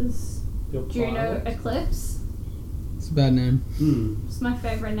is Your Juno pilot. Eclipse. It's a bad name. It's my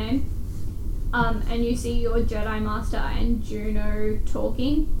favourite name. And you see your Jedi Master and Juno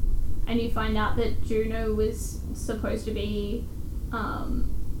talking, and you find out that Juno was supposed to be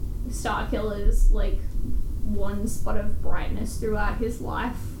Starkiller's like one spot of brightness throughout his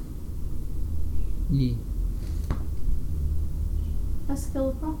life. Yeah. That's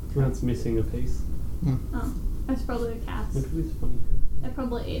Killer Prop. That's missing a piece. Oh, that's probably the cats. Look at this funny They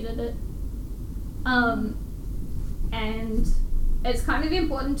probably ate it. And it's kind of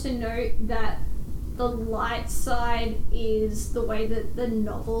important to note that the light side is the way that the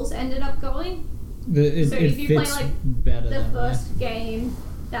novels ended up going. It So if you play, fits like, better The that way. first game,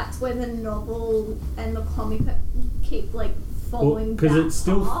 that's where the novel and the comic keep like following Because that it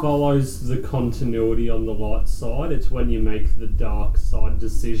still path. follows the continuity on the light side. It's when you make the dark side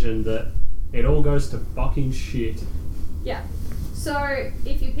decision that it all goes to fucking shit. Yeah. So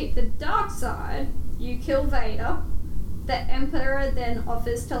if you pick the dark side, you kill Vader. The Emperor then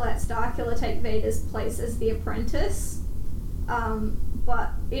offers to let Starkiller take Vader's place as the apprentice.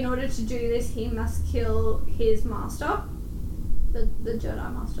 But in order to do this, he must kill his master, the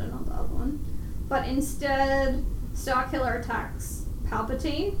Jedi Master, not the other one. But instead, Starkiller attacks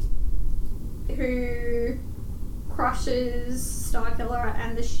Palpatine, who crushes Starkiller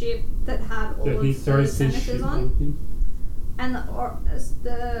and the ship that had all But he of the throws his senators shit on. on him. And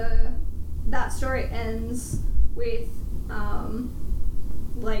that story ends with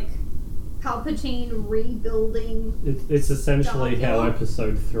like Palpatine rebuilding. It's essentially how Starkiller.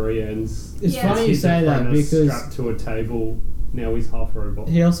 episode 3 ends. It's Yeah. funny you His say that apprentice because strapped to a table, now he's half robot.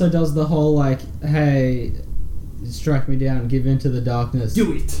 he also does the whole like, hey, strike me down, give in to the darkness.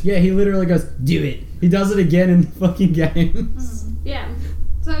 Do it! Yeah, he literally goes, do it. He does it again in the fucking games. Yeah.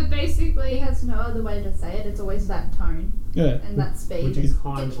 So basically, He has no other way to say it. It's always that tone Yeah. and that speed. Which is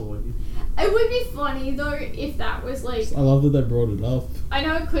kindly. it would be funny though if that was like. I love that they brought it up. I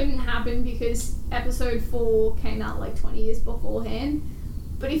know it couldn't happen because episode 4 came out like 20 years beforehand.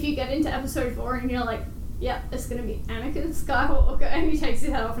 But if you get into episode 4 and you're like, yeah, it's gonna be Anakin Skywalker, and he takes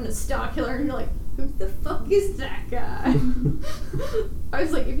his head off and it's Starkiller, and you're like, who the fuck is that guy? I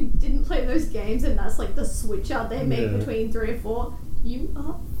was like, if you didn't play those games and that's like the switch out they make Yeah. between 3 or 4, you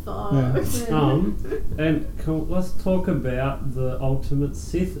are Fuck. And let's talk about the Ultimate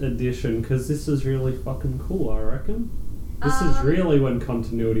Sith Edition, because this is really fucking cool, I reckon. This is really when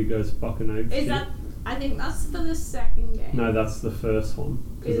continuity goes fucking apeshit. Is that? I think that's for the second game. No, that's the first one.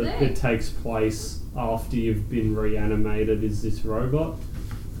 Because Is it takes place after you've been reanimated as this robot.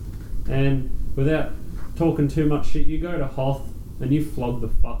 And without talking too much shit, you go to Hoth and you flog the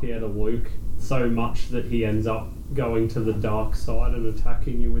fuck out of Luke so much that he ends up going to the dark side and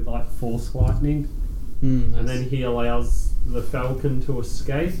attacking you with like force lightning. Nice. And then he allows the Falcon to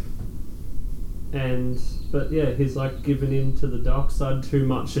escape. But yeah, he's like giving in to the dark side too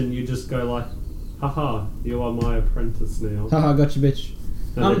much, and you just go like, haha, you are my apprentice now. Haha, gotcha, bitch.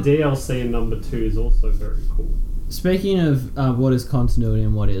 And the DLC in number 2 is also very cool. Speaking of what is continuity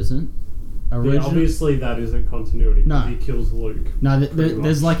and what isn't, Yeah, obviously that isn't continuity. No. He kills Luke. No, pretty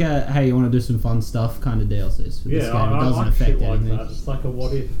there's much. like a, hey, you want to do some fun stuff kind of DLCs for this game. It I doesn't like affect shit like anything. that. It's like a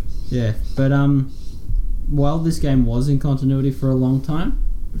what if. Yeah, but while this game was in continuity for a long time,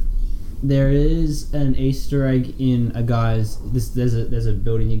 there is an Easter egg in a guy's. There's a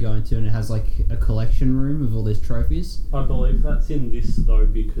building you go into, and it has like a collection room of all these trophies. I believe that's in this though,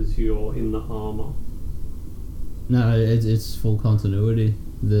 because you're in the armor. No, it's full continuity.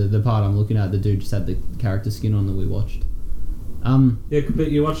 The part I'm looking at, the dude just had the character skin on that we watched. Yeah,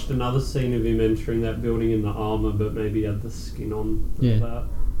 but you watched another scene of him entering that building in the armor, but maybe he had the skin on. Yeah. That.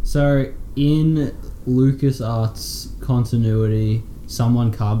 So in LucasArts continuity,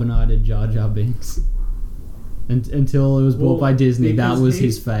 someone carbonated Jar Jar Binks. Until it was bought by Disney, that because was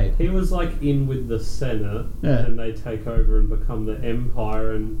his fate. He was like in with the Senate, Yeah. and they take over and become the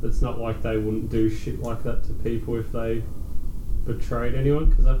Empire, and it's not like they wouldn't do shit like that to people if they betrayed anyone,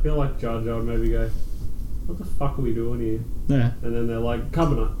 because I feel like Jar Jar would maybe go, what the fuck are we doing here? Yeah, And then they're like,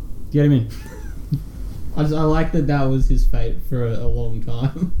 carbonite. get him in. I like that was his fate for a long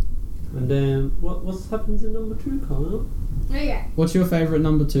time. And then, what happens in number 2, Kyle? Okay. What's your favourite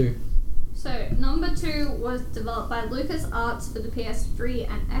number 2? So, number 2 was developed by LucasArts for the PS3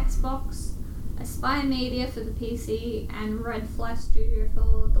 and Xbox, Aspire Media for the PC, and Red Fly Studio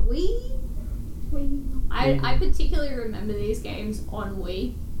for the Wii. I particularly remember these games on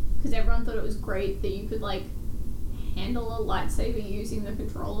Wii, because everyone thought it was great that you could, like, handle a lightsaber using the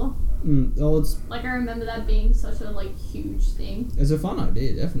controller. It's I remember that being such a, like, huge thing. a fun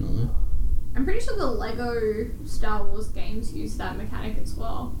idea, definitely. I'm pretty sure the Lego Star Wars games use that mechanic as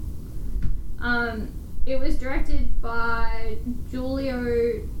well. It was directed by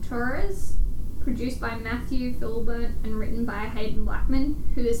Julio Torres, produced by Matthew Filbert, and written by Hayden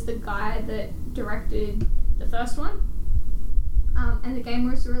Blackman, who is the guy that directed the first one. And the game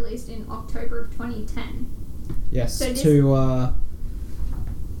was released in October of 2010. Yes, So this-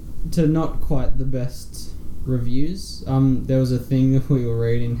 to not quite the best reviews. There was a thing that we were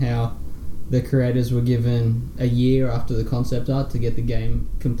reading how the creators were given a year after the concept art to get the game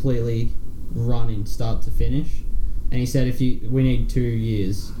completely running start to finish, and he said we need 2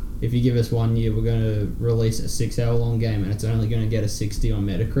 years. If you give us 1 year, we're going to release a 6-hour long game, and it's only going to get a 60 on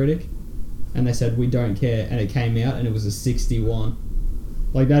Metacritic. And they said we don't care, and it came out and it was a 61.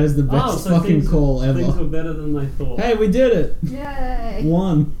 Like, that is the best fucking call ever. Things were better than they thought. Hey, we did it! Yay!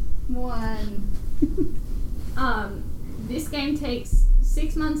 One. This game takes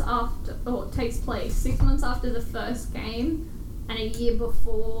 6 months after, or takes place 6 months after the first game, and a year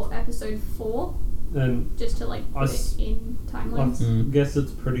before episode 4, And just to like put it in I timelines. guess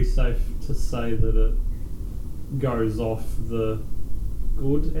it's pretty safe to say that it goes off the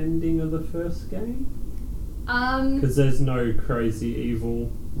good ending of the first game, because there's no crazy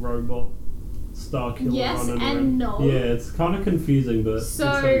evil robot star killer Yes running and around. no. Yeah, it's kind of confusing, but So-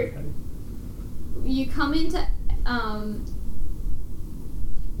 it's okay. You come into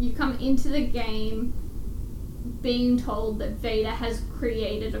the game being told that Vader has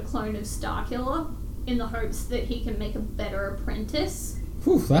created a clone of Starkiller in the hopes that he can make a better apprentice.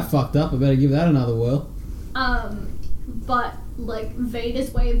 Whew, that fucked up. I better give that another whirl. But like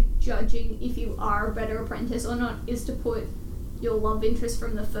Vader's way of judging if you are a better apprentice or not is to put your love interest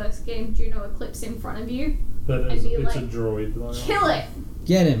from the first game, Juno Eclipse, in front of you. But and it's be a like, droid. Though. Kill it!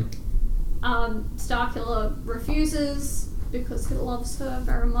 Get him. Starkiller refuses because he loves her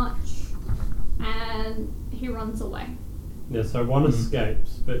very much, and he runs away. Yeah, so one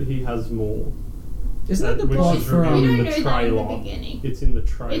escapes, but he has more. Isn't that the Which plot is for... revealed We in don't the know that in the trailer. beginning. It's in the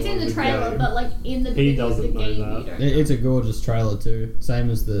trailer. It's in the of trailer, game. but like in the He beginning of the doesn't know game, that. you don't know. It's a gorgeous trailer too. Same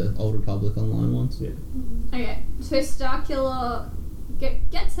as the Old Republic Online ones. Yeah. Okay, so Starkiller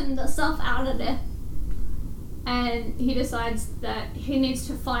gets himself out of there, and he decides that he needs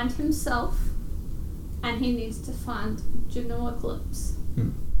to find himself, and he needs to find Juno Eclipse.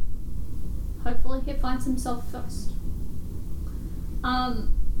 hopefully he finds himself first.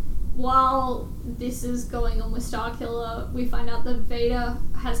 While this is going on with Starkiller, we find out that Vader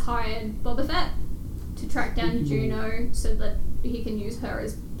has hired Boba Fett to track down Juno so that he can use her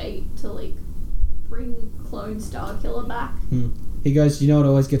as bait to like bring clone Starkiller back. He goes, you know what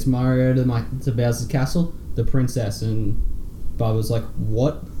always gets Mario to Bowser's castle? The princess. And Boba's like,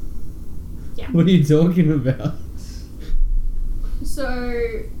 what? Yeah. What are you talking about?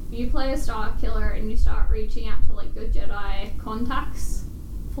 So you play a Starkiller and you start reaching out to like your Jedi contacts,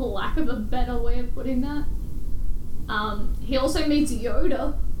 for lack of a better way of putting that. He also meets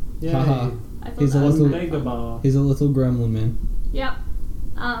Yoda. Yeah. Haha. I thought He's that a was little- quite fun. He's a little gremlin, man. Yep.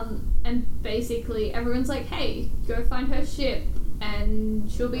 And basically everyone's like, hey, go find her ship and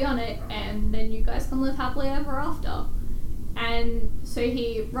she'll be on it and then you guys can live happily ever after. And so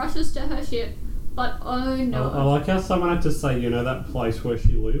he rushes to her ship, but oh no. I like how someone had to say, you know, that place where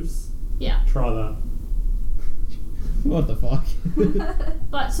she lives? Yeah. Try that. What the fuck?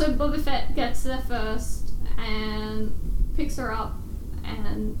 But so Boba Fett gets there first and picks her up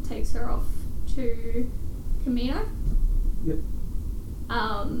and takes her off to Camino. Yep.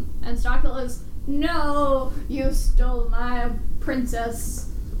 And Starkiller's, no, you stole my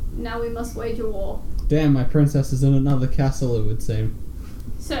princess. Now we must wage a war. Damn, my princess is in another castle, it would seem.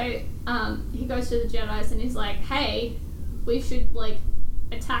 So he goes to the Jedis and he's like, hey, we should like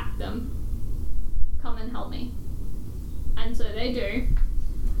attack them. Come and help me. And so they do.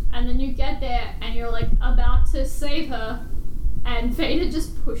 And then you get there and you're like about to save her and Vader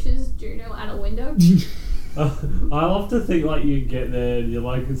just pushes Juno out a window. I love to think like you get there and you're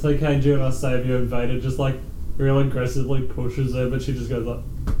like, it's okay, Juno, I'll save you, and Vader just like real aggressively pushes her, but she just goes like,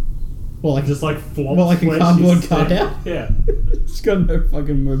 Well, like, just like flops. well, like a where cardboard she's standing. cutout? Yeah. she's got no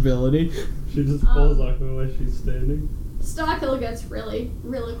fucking mobility. She just falls like where she's standing. Starkiller gets really,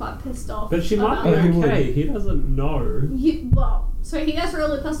 really quite pissed off. But she might be about Oh, he would. okay. He doesn't know. So he gets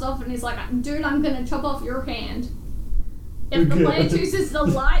really pissed off and he's like, dude, I'm gonna chop off your hand. If the Okay. player chooses the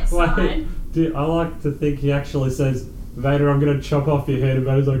light side. Wait, dude, I like to think he actually says, Vader, I'm gonna chop off your head, and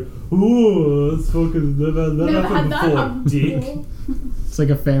Vader's like, ooh, that's fucking never Never had happened that before, happen dick. before. It's like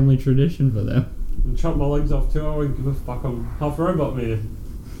a family tradition for them. And chop my legs off too, I wouldn't give a fuck, I'm half robot man.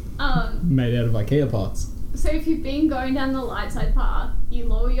 Made out of IKEA parts. So if you've been going down the light side path, you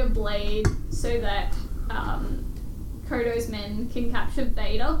lower your blade so that Kodo's men can capture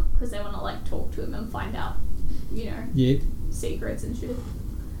Vader because they want to like talk to him and find out, you know, Yep. secrets and shit.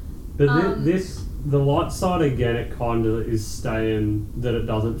 But Um, the light side again, it kind of is staying that it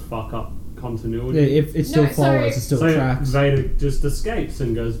doesn't fuck up continuity. Yeah, if it still No, so- follows, it still so tracks. Vader just escapes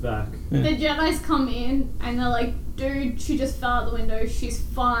and goes back. Yeah. The Jedi's come in and they're like, dude, she just fell out the window, she's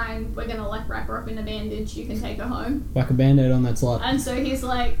fine, we're gonna like wrap her up in a bandage, you can take her home. Whack a band-aid on that slot. And so he's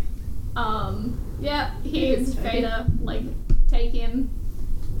like, yeah, here's Vader, like, take him.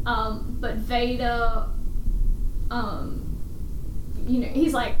 But Vader, you know,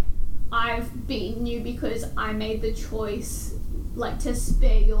 he's like, I've beaten you because I made the choice, like, to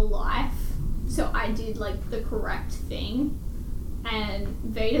spare your life. So I did, like, the correct thing. And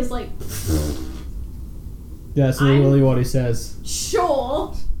Vader's like, Yeah, that's literally what he says.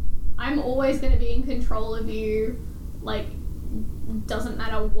 sure, I'm always going to be in control of you. Like, doesn't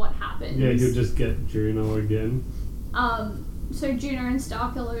matter what happens. Yeah, you'll just get Juno again. So Juno and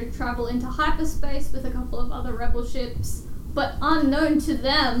Starkiller travel into hyperspace with a couple of other rebel ships, but unknown to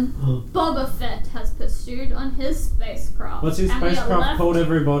them, Boba Fett has pursued on his spacecraft. What's his and we are spacecraft left- called,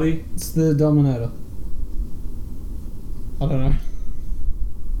 everybody? It's the Dominator. I don't know.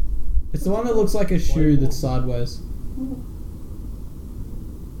 It's the one that looks like a shoe that's sideways.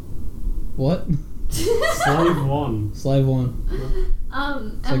 What? Slave 1. Slave 1.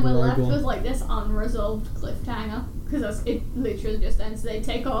 And like we're Rogue left One. with like this unresolved cliffhanger because it literally just ends. They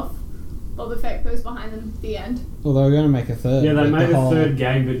take off. Boba Fett goes behind them. The end. Well, they were going to make a third. Yeah, they but made the a whole- third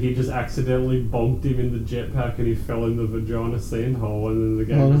game, but he just accidentally bonked him in the jetpack and he fell in the vagina sand hole, and then the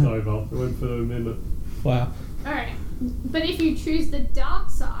game Oh, was no. over. It went for a minute. Wow. All right, but if you choose the dark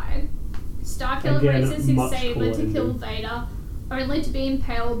side, Starkiller Again, raises his much saber cooler to kill ending. Vader, only to be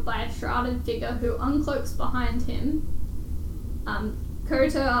impaled by a shrouded figure who uncloaks behind him.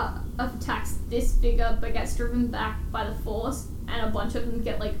 Kota attacks this figure but gets driven back by the Force, and a bunch of them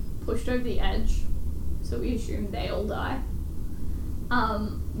get like pushed over the edge, so we assume they all die.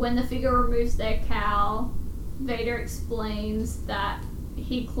 When the figure removes their cowl, Vader explains that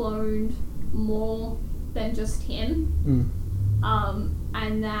he cloned more than just him,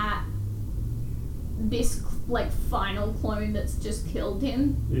 and that this like final clone that's just killed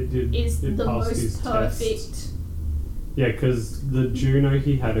him It did. is it the passed most his perfect test. Yeah, because the Juno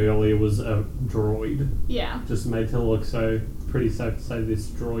he had earlier was a droid. Yeah. Just made to look so pretty safe to say this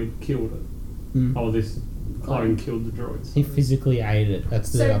droid killed it. Mm. Oh, this clone killed the droids. He physically ate it.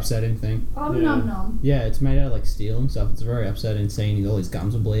 That's the So- upsetting thing. Oh, Yeah. nom nom. Yeah, it's made out of like steel and stuff. It's very upsetting seeing all his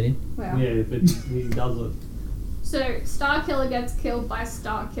gums are bleeding. Wow. Yeah, but he does it. So Starkiller gets killed by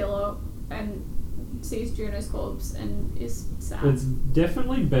Starkiller and sees Juno's corpse and is sad. It's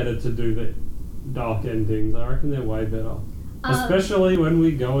definitely better to do the dark endings. I reckon they're way better. Especially when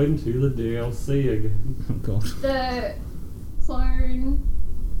we go into the DLC again. Oh god. The clone,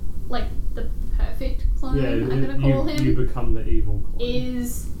 like the perfect clone, Yeah, I'm gonna call him, you become the evil clone.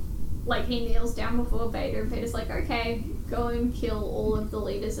 is like he kneels down before Vader. Vader's like, okay, go and kill all of the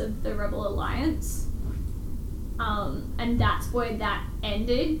leaders of the Rebel Alliance. And that's where that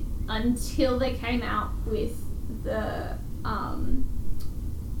ended until they came out with the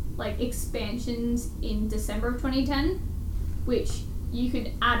like expansions in December of 2010, which you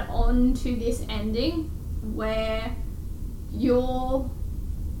could add on to this ending where your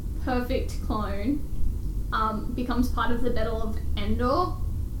perfect clone becomes part of the Battle of Endor.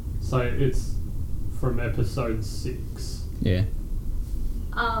 So it's from episode 6. Yeah.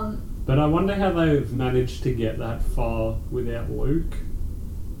 But I wonder how they've managed to get that far without Luke.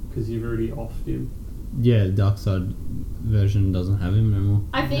 Because you've already offed him. Yeah, the dark side version doesn't have him anymore.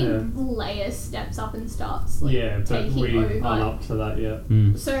 I think Yeah. Leia steps up and starts like, Yeah, but taking we over. aren't up to that yet.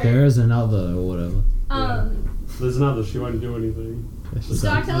 Mm. So- There is another or whatever. There's another, she won't do anything. That's just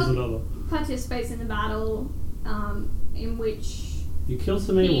Starkiller- There's another. participates in the battle in which You kill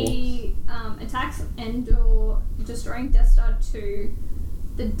some Ewoks. he attacks Endor, destroying Death Star 2.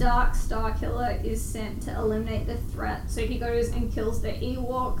 The Dark Star Killer is sent to eliminate the threat, so he goes and kills the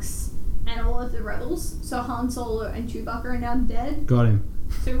Ewoks and all of the rebels. So Han Solo and Chewbacca are now dead. got him.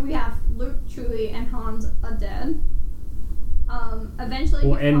 So we have Luke, Chewie, and Hans are dead. Eventually,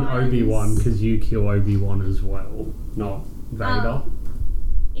 Well, he and finds- Obi-Wan, because you kill Obi-Wan as well, not Vader.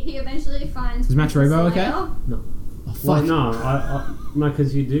 He eventually finds. Is Max Princess Rebo okay? Leia. Oh, Well, fuck. no,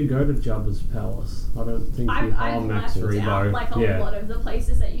 because you do go to Jabba's palace. I don't think you I've harm Max left Rebo. out like a yeah. lot of the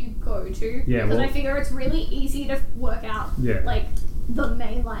places that you go to Yeah, because well- I figure it's really easy to work out Yeah. like the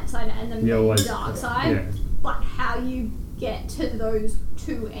main light side and the Yeah, main always- dark side, Yeah. but how you get to those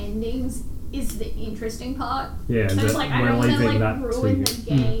two endings is the interesting part. Yeah, And it's like I we're don't want to leaving like that ruin to the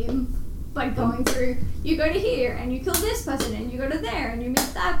game by going through. You go to here and you kill this person, and you go to there and you meet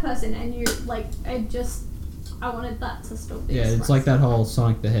that person, and you like I wanted that to still be. Yeah, it's expressed. like that whole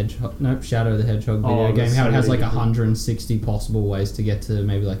Sonic the Hedgehog, nope, Shadow of the Hedgehog video Oh, game. there's How so it has many like different- 160 possible ways to get to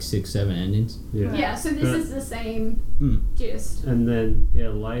maybe like 6, 7 endings. Yeah. Yeah, so this But- is the same Mm. gist. And then,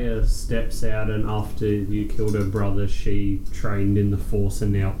 Leia steps out, and after you killed her brother, she trained in the Force,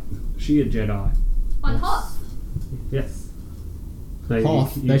 and now she a Jedi. On Hoth. Yes.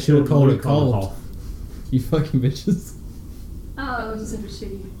 Hoth. They should have killed called it Luke on Cold. Hoth. You fucking bitches. That was super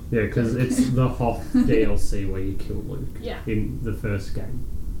shitty. Yeah, because it's the Hoth DLC where you kill Luke Yeah. in the first game.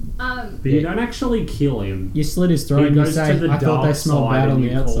 But Yeah. you don't actually kill him. You slit his throat He and you goes say, to the I thought they dark smelled side bad and on you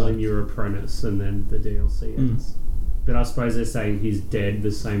the call him outside. your apprentice, and then the DLC ends. But I suppose they're saying he's dead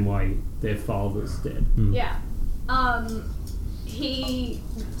the same way their father's dead. Yeah.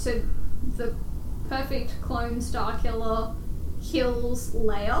 So the perfect clone Starkiller kills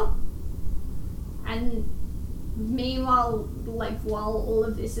Leia, and meanwhile, like while all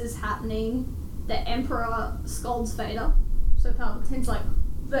of this is happening, the Emperor scolds Vader. So Palpatine's like,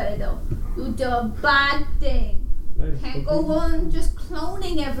 Vader, you do a bad thing. Can't go on just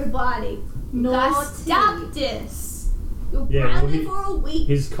cloning everybody. You gotta Naughty. stop this. You're Yeah, well, grounded he- for a week.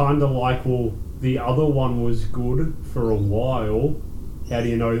 He's kind of like, well, the other one was good for a while. How do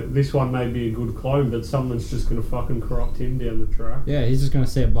you know this one may be a good clone, but someone's just going to fucking corrupt him down the track? Yeah, he's just gonna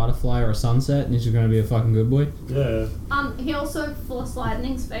see a butterfly or a sunset and he's just gonna be a fucking good boy. Yeah. He also Force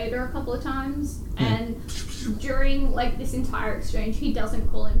Lightnings Vader a couple of times, and during like this entire exchange, he doesn't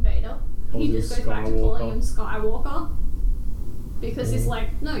call him Vader. He Calls just him goes back to calling Skywalker. him Skywalker. Because he's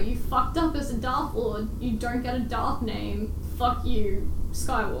like, no, you fucked up as a Darth Lord. You don't get a Darth name. Fuck you,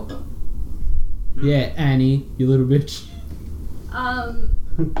 Skywalker. Yeah, Annie, you little bitch.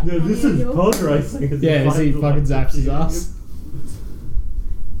 No, this is pod racing. As Yeah, as he fucking zaps his ass.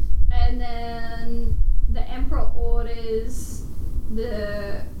 And then the Emperor orders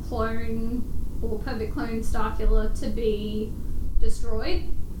the clone or perfect clone Starkiller to be destroyed.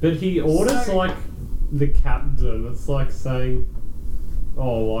 But he orders So- like the captain. It's like saying,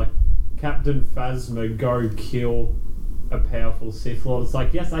 oh, like Captain Phasma, go kill a powerful Sith Lord. It's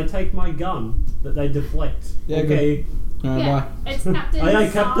like, yes, I take my gun, but they deflect. Yeah, okay. Alright, Yeah, bye. it's Captain Aye, aye,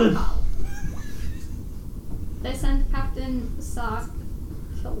 Captain. Sarkar. They send Captain Sark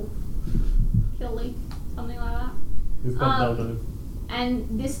Killy, something like that. He's got no name.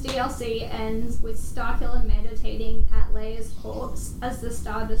 And this DLC ends with Starkiller meditating at Leia's corpse as the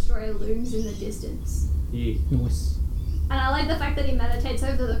Star Destroyer looms in the distance. Yeah. Nice. And I like the fact that he meditates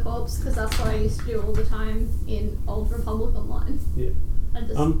over the corpse because that's what I used to do all the time in Old Republic Online. Yeah. I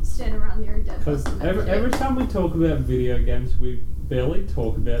just stand around near a dead Because person. every time we talk about video games, we barely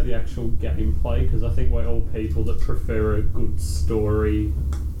talk about the actual gameplay because I think we're all people that prefer a good story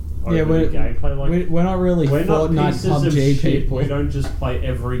over the gameplay. Like, we're not really we're not Fortnite, pieces of PUBG shit. people. We don't just play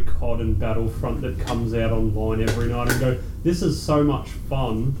every COD and Battlefront that comes out online every night and go, this is so much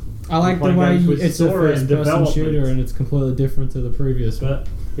fun. I like the play way games with it's a story and first-person development. shooter and it's completely different to the previous one. But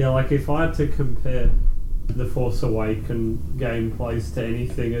yeah, like if I had to compare the Force Awakens gameplays to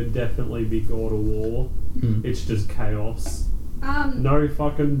anything, it'd definitely be God of War. It's just chaos. No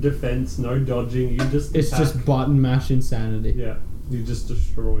fucking defense, no dodging. You just It's attack. just button mash insanity. Yeah, you just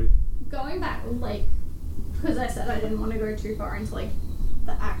destroy. Going back, like, because I said I didn't want to go too far into, like,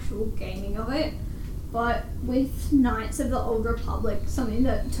 the actual gaming of it, but with Knights of the Old Republic, something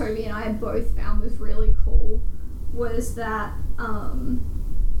that Toby and I both found was really cool was that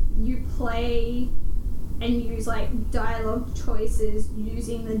you play and use, like, dialogue choices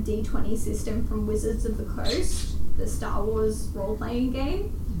using the D20 system from Wizards of the Coast, the Star Wars role-playing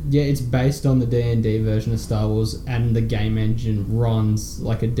game. Yeah, it's based on the D&D version of Star Wars, and the game engine runs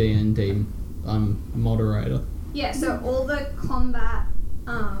like a D&D moderator. Yeah, so all the combat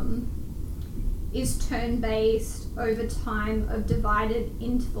is turn-based over time of divided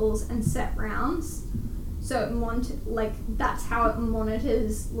intervals and set rounds. So that's how it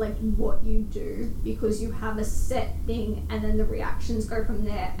monitors like what you do, because you have a set thing and then the reactions go from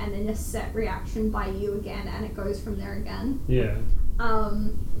there, and then a set reaction by you again, and it goes from there again. Yeah.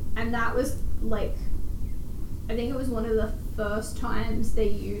 And that was like, I think it was one of the first times they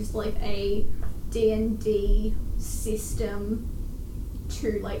used like a D&D system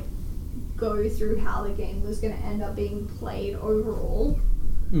to like go through how the game was going to end up being played overall.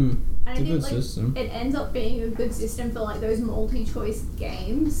 And I think good like system. it ends up being a good system for like those multi-choice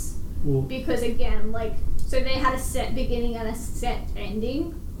games, Well, because again, like, so they had a set beginning and a set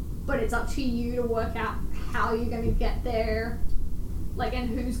ending, but it's up to you to work out how you're going to get there, like, and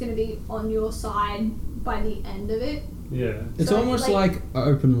who's going to be on your side by the end of it. yeah. It's So, almost like- like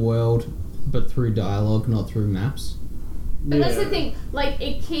open world, but through dialogue, not through maps. But that's the thing, like,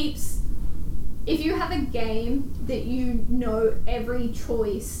 it keeps, if you have a game that you know every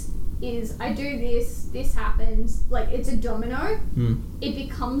choice is, I do this, this happens, like, it's a domino, it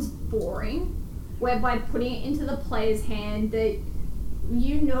becomes boring, whereby putting it into the player's hand that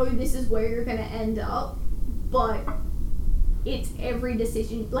you know this is where you're going to end up, but it's every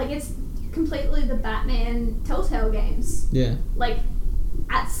decision, like, it's completely the Batman Telltale games. Yeah. Like,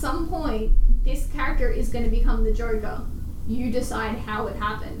 at some point, this character is going to become the Joker. You decide how it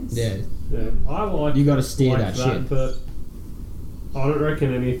happens. Yeah. Yeah. I like You gotta steer like that shit. But I don't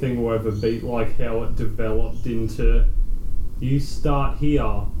reckon anything will ever beat like how it developed into, you start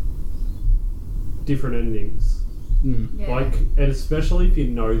here, different endings. Yeah. Like, and especially if you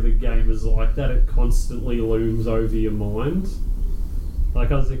know the game is like that, it constantly looms over your mind.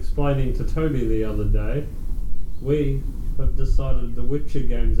 Like I was explaining to Toby the other day, we have decided the Witcher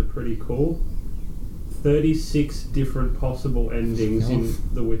games are pretty cool. 36 different possible endings in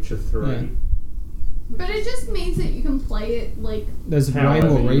The Witcher 3. Yeah. But it just means that you can play it, like, There's way However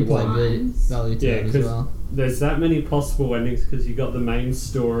more you replay want. value to Yeah, it as 'cause well. there's that many possible endings because you got the main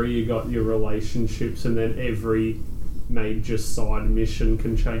story, you got your relationships, and then every major side mission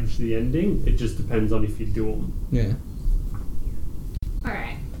can change the ending. It just depends on if you do them. Yeah.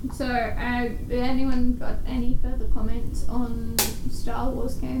 alright. So, anyone got any further comments on Star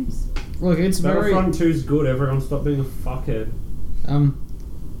Wars games? Look, it's very... Battlefront 2 is good. Everyone stop being a fuckhead.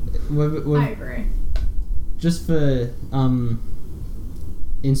 We've, I agree. just for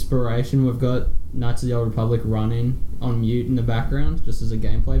inspiration, we've got Knights of the Old Republic running on mute in the background, just as a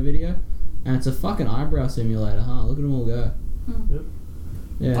gameplay video, and it's a fucking eyebrow simulator, huh? Look at them all go. Yep.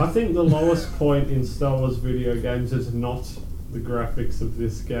 Yeah. I think the lowest point in Star Wars video games is not the graphics of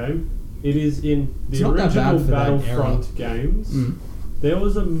this game. It is in It's the not that bad original for that Battlefront games. There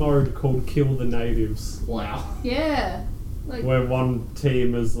was a mode called Kill the Natives, Wow. Yeah. Like, where one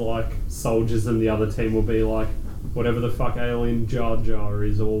team is like soldiers and the other team will be like whatever the fuck alien Jar Jar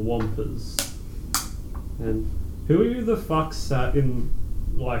is, or Wampus. And who the fuck sat in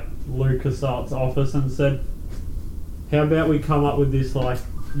like LucasArts office and said, how about we come up with this like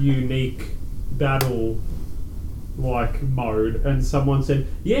unique battle like mode, and someone said,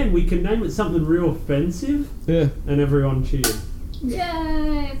 "Yeah, and we can name it something real offensive," Yeah. and everyone cheered.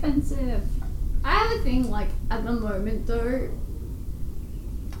 Yay, offensive. I have a thing, like, at the moment, though,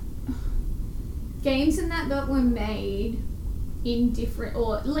 games and that were made in different,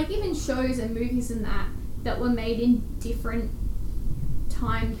 or, like, even shows and movies and that were made in different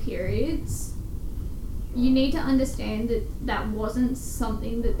time periods, you need to understand that that wasn't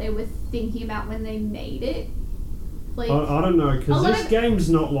something that they were thinking about when they made it. Like, I don't know, a because lot this of- game's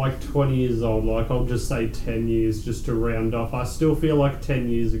not like 20 years old, like I'll just say 10 years just to round off. I still feel like 10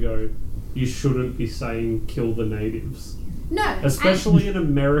 years ago you shouldn't be saying kill the natives. no. Especially an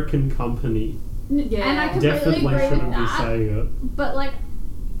American company. Yeah. And I completely Definitely agree shouldn't with be that. saying it. But, like,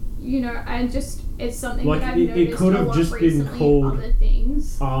 you know, it's something Like, that I've it noticed could a have lot just been recently called- in other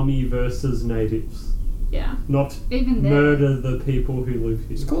things. Army versus natives. Yeah. Not Even there. murder the people who live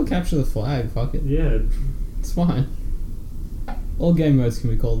here. Just call it capture the flag. Fuck it. Yeah. It's fine. All game modes can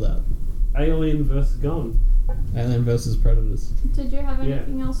be called that. Alien versus gun. Alien versus Predators. Did you have Yeah.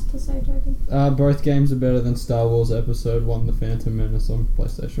 anything else to say, Toby? Both games are better than Star Wars Episode 1 The Phantom Menace on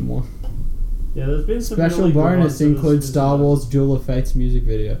PlayStation 1. Yeah, there's been some Special really good bonus ones that includes is- Star Wars Duel of Fates music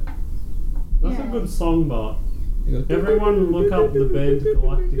video. That's Yeah. a good song, but You got- everyone look up the band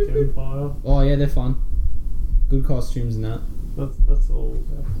Galactic Empire. Oh yeah, they're fun. Good costumes and that. That's all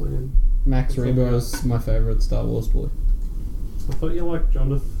our plan. Max That's Rebo all is my favourite Star Wars boy. I thought you liked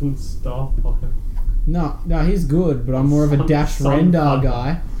Jonathan Starfire. No, he's good, but I'm more of a Son- Dash son Rendar fucker.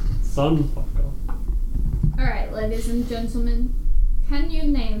 guy. Sunfucker. Alright, ladies and gentlemen, can you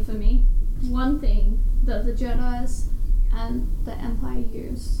name for me one thing that the Jedis and the Empire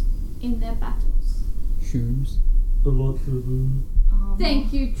use in their battles? Shoes. A lot of them.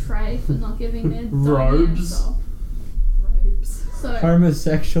 Thank you, Trey, for not giving me a dumb Robes. answer. Robes. So,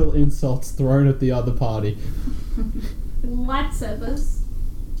 Homosexual insults thrown at the other party. lightsabers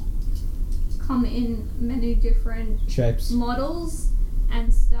come in many different Shapes. models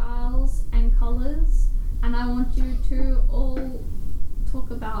and styles and colors, and I want you to all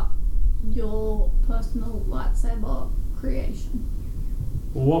talk about your personal lightsaber creation.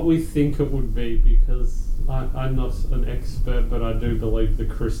 What we think it would be, because I'm not an expert, but I do believe the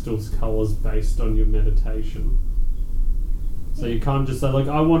crystal's colours based on your meditation. So you can't just say, like,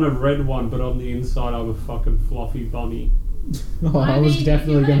 I want a red one, but on the inside I'm a fucking fluffy bunny. Oh, I was mean,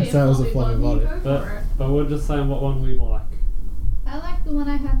 definitely if going you to say I was a wanna fluffy be body. go for it. But we're just saying what one we like. I like the one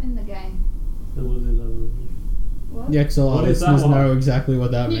I have in the game. What? Yeah, because a lot What of is that listeners one? know exactly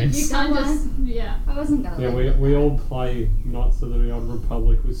what that You means. can't just, yeah. I wasn't gonna. Yeah, let we you all play Knights of the Old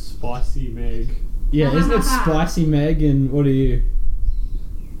Republic with Spicy Meg. Yeah, isn't it Spicy Meg and what are you?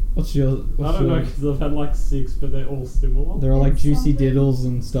 What's your... I don't know, because I've had like 6, but they're all similar. They're all like It's Juicy something- Diddles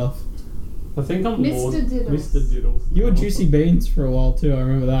and stuff. I think I'm Mr. Lord Diddles. Mr. Diddles. You were Juicy Beans for a while too, I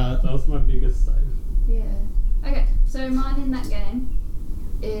remember that. That was my biggest save. Yeah. Okay, so mine in that game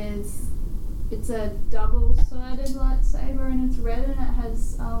Is it's a double-sided lightsaber and it's red and it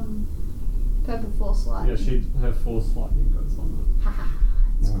has purple force light. Yeah, her force lightning goes on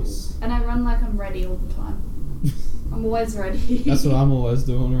It's Nice. cool. And I run like I'm ready all the time. I'm always ready. That's what I'm always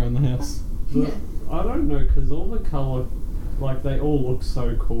doing around the house. it. Yeah. But I don't know, because all the colour, like, they all look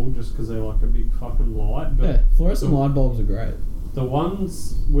so cool just because they're like a big fucking light. But Yeah, fluorescent light bulbs are great. the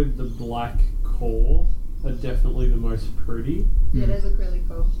ones with the black core are definitely the most pretty. Yeah, they look really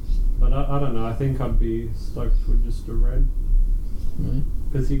cool. But I don't know, I think I'd be stoked with just a red. Yeah.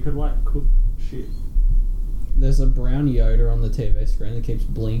 Because you could, like, cook shit. There's a brown Yoda on the TV screen that keeps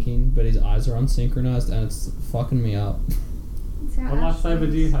blinking, but his eyes are unsynchronized and it's fucking me up. It's how What lightsaber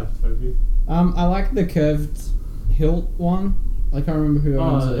do you have, Toby? I like the curved hilt one. I can't remember who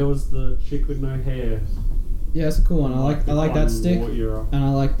owns Oh, it. it was the chick with no hair. Yeah, it's a cool one. I like the that Clone stick, War era. and I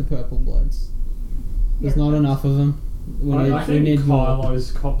like the purple blades. There's Yeah. not enough of them. I think need more.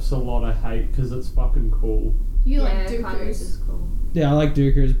 Kylo's cops a lot of hate because it's fucking cool. You yeah, like Kylo's Dooku's. is cool. Yeah, I like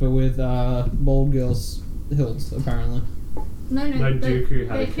Dooku's, but with bald girls' hilts apparently. No, No, the- Dooku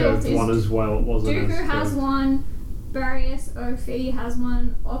had the a curved hilt is- one as well. It wasn't Dooku as has curved. one, Various Ophi has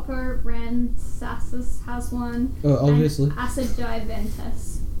one, Oppo Ransasis has one, Oh, obviously. and Acid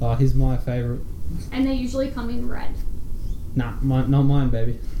Ventus. Oh, he's my favorite. And they usually come in red. Nah, not mine,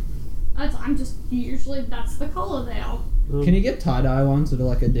 baby. I'm just, usually that's the colour they are. Can you get tie-dye ones that are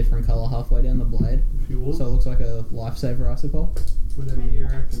like a different colour halfway down the blade? If you want, So it looks like a lifesaver, I suppose. whatever you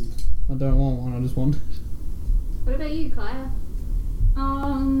reckon. I don't want one, I just want... What about you, Kaya?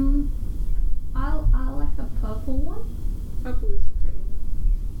 I like a purple one. Purple is a pretty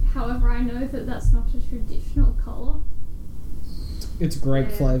one. However, I know that that's not a traditional colour. It's grape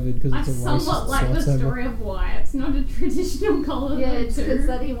Yeah. flavoured because I it's a somewhat racist like the lightsaber. story of why it's not a traditional colour. Yeah, it's because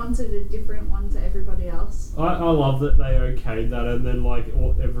that he wanted a different one to everybody else. I love that they okayed that, and then like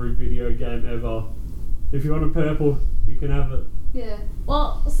every video game ever, if you want a purple, you can have it. Yeah.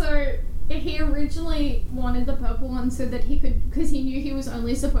 Well, so he originally wanted the purple one so that he could, because he knew he was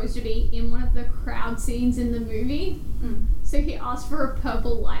only supposed to be in one of the crowd scenes in the movie. Mm. So he asked for a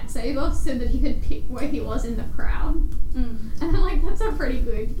purple lightsaber so that he could pick where he was in the crowd. Mm. And I'm like, that's a pretty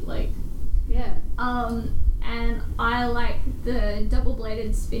good, like, Yeah. and I like the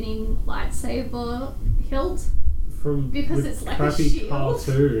double-bladed spinning lightsaber hilt. From Because the it's like a crappy shield.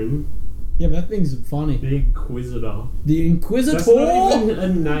 cartoon, Yeah, but that thing's funny. the Inquisitor. The Inquisitor. That's not even a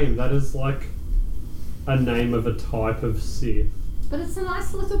name. That is like a name of a type of Sith. But it's a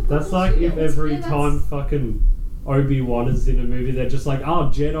nice little purple That's like shield. if every Yeah, that's- time fucking Obi-Wan is in a movie, they're just like, "Oh,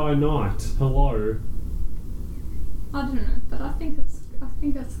 Jedi Knight, hello." I don't know, but I think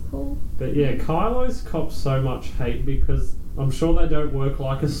it's cool. But yeah, Kylo's copped so much hate because I'm sure they don't work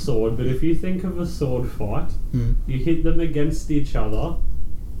like a sword, but if you think of a sword fight, Hmm. you hit them against each other,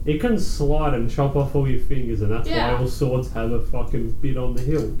 it can slide and chop off all your fingers, and that's Yeah. why all swords have a fucking bit on the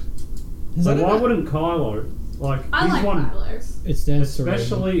hilt. Is So that why about- wouldn't Kylo? Like, I he's like one, Kylo. It stands to reason.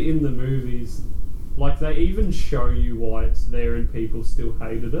 especially in the movies. Like, they even show you why it's there and people still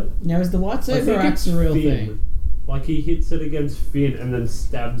hated it. Now, is the I lightsaber think axe it's a real Finn. thing? Like, he hits it against Finn and then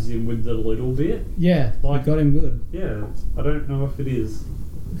stabs him with the little bit. Yeah, Like- it got him good. Yeah, I don't know if it is.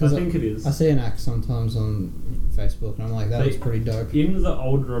 I 'Cause think it is. I see an axe sometimes on Facebook, and I'm like, that They- was pretty dope. In the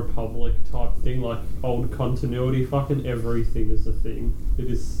Old Republic type thing, like old continuity, fucking everything is a thing. It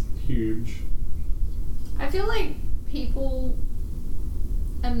is huge. I feel like people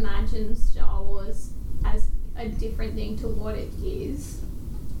imagine Star Wars as a different thing to what it is.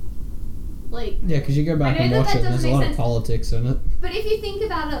 Like, Yeah, because you go back I and know that watch that it, and there's doesn't a make lot sense. of politics in it. but if you think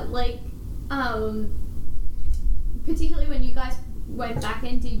about it, like, particularly when you guys went back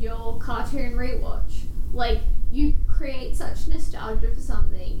and did your cartoon rewatch, like, you create such nostalgia for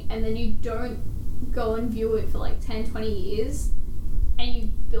something and then you don't go and view it for like 10, 20 years and you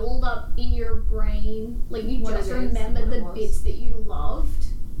build up in your brain, like, you What just it is and remember what it the was. bits that you loved,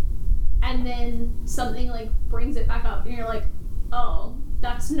 and then something like brings it back up and you're like, oh,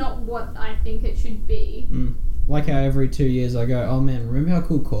 that's not what I think it should be. Like how every 2 years I go, oh man, remember how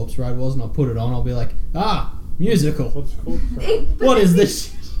cool Corpse Ride was? And I'll put it on, I'll be like, musical. What's it called? But What the is thing- this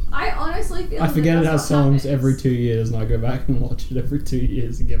shit? I honestly feel I forget it that has that's what songs happens. every 2 years, and I go back and watch it every 2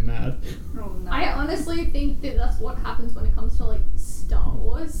 years and get mad. Oh no. I honestly think that that's what happens when it comes to like Star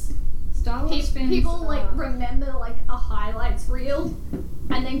Wars. Star Wars fans People like are- remember like a highlights reel,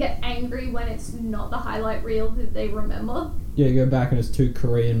 and then get angry when it's not the highlight reel that they remember. Yeah, you go back and it's two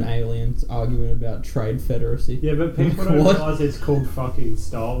Korean aliens arguing about trade federacy. Yeah, but people don't What? realise it's called fucking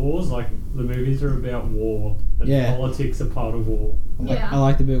Star Wars. Like, the movies are about war, and Yeah. politics are part of war. Yeah. I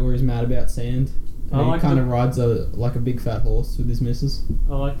like the bit where he's mad about sand. I And he like kind the- of rides like a big fat horse with his missus.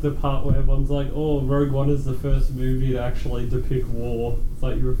 I like the part where everyone's like, oh, Rogue One is the first movie to actually depict war. It's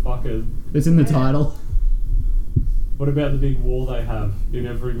like, you're a fucking... It's in the Yeah. title. What about the big war they have in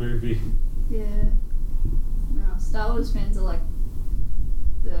every movie? Yeah. No, Star Wars fans are like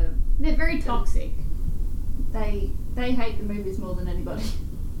They're very toxic. they hate the movies more than anybody.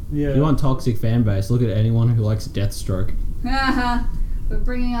 Yeah. If you want toxic fan base, look at anyone who likes Deathstroke. Haha. We're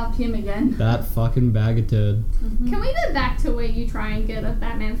bringing up him again. That fucking bag of turd. Can we go back to where you try and get a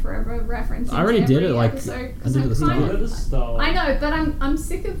Batman Forever reference? I already into did every it, like, episode? I 'Cause did it the I'm start. kind At the start. I know, but I'm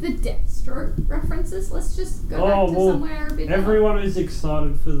sick of the Deathstroke references. Let's just go back to somewhere a bit. Everyone who's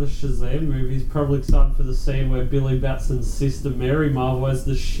excited for the Shazam movie is probably excited for the scene where Billy Batson's sister Mary Marvel has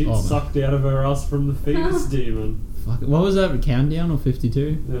the shit Oh, man. sucked out of her ass from the fetus demon. Fuck it. What was that? Countdown or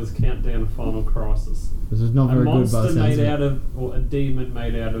 52? There was Countdown to Final Crisis. This is not A very good by monster the sounds made of out it. of, or a demon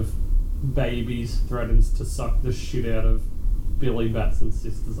made out of babies threatens to suck the shit out of Billy Batson's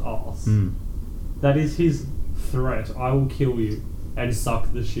sister's ass. Mm. That is his threat. I will kill you and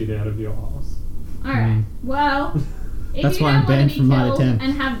suck the shit out of your ass. Alright, well, if That's you why don't I'm want to banned be from Mighty killed 10.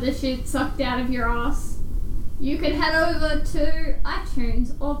 and have the shit sucked out of your ass, you can head over to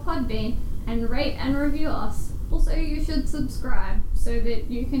iTunes or Podbean and rate and review us. Also, you should subscribe so that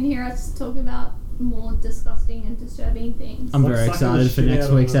you can hear us talk about more disgusting and disturbing things. I'm Like very sucking the excited for shit next out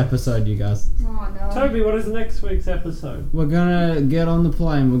of week's them. episode, you guys. Oh no. Toby, what is next week's episode? We're gonna get on the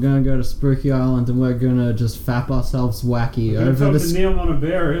plane, we're gonna go to Spooky Island, and we're gonna just fap ourselves wacky We're going to over talk to the... Neil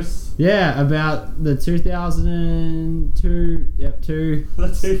Monaberis, Yeah, about the 2002... Yep, 2... the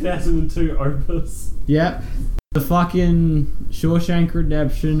 2002 opus. Yep. The fucking Shawshank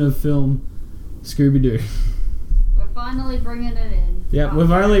Redemption of film Scooby-Doo. We're finally bringing it in. Yep,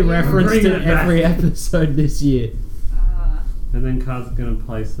 we've only Yeah. referenced Bring it it back. every episode this year. And then Car's gonna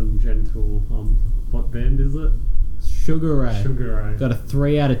play some gentle. What band is it? Sugar Ray. Sugar Ray. Got a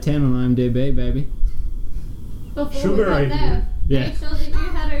 3 out of 10 on IMDb, baby. Before Sugar we Ray, get there, yeah. make sure that you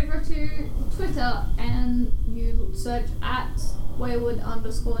head over to Twitter and you search at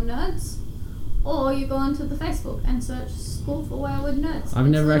wayward_nerds, or you go onto the Facebook and search School for Wayward Nerds. I've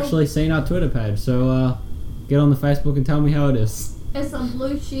never actually seen our Twitter page, so get on the Facebook and tell me how it is. It's a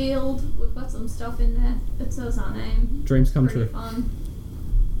blue shield. We've got some stuff in there. It says our name. Dreams come Pretty true. fun.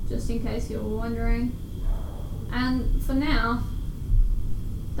 Just in case you were wondering. And for now,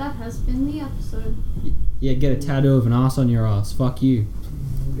 that has been the episode. Yeah, get a tattoo of an ass on your ass. Fuck you.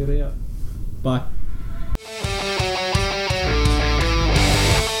 Get out. Bye.